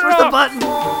 turn it Where's off! the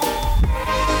button?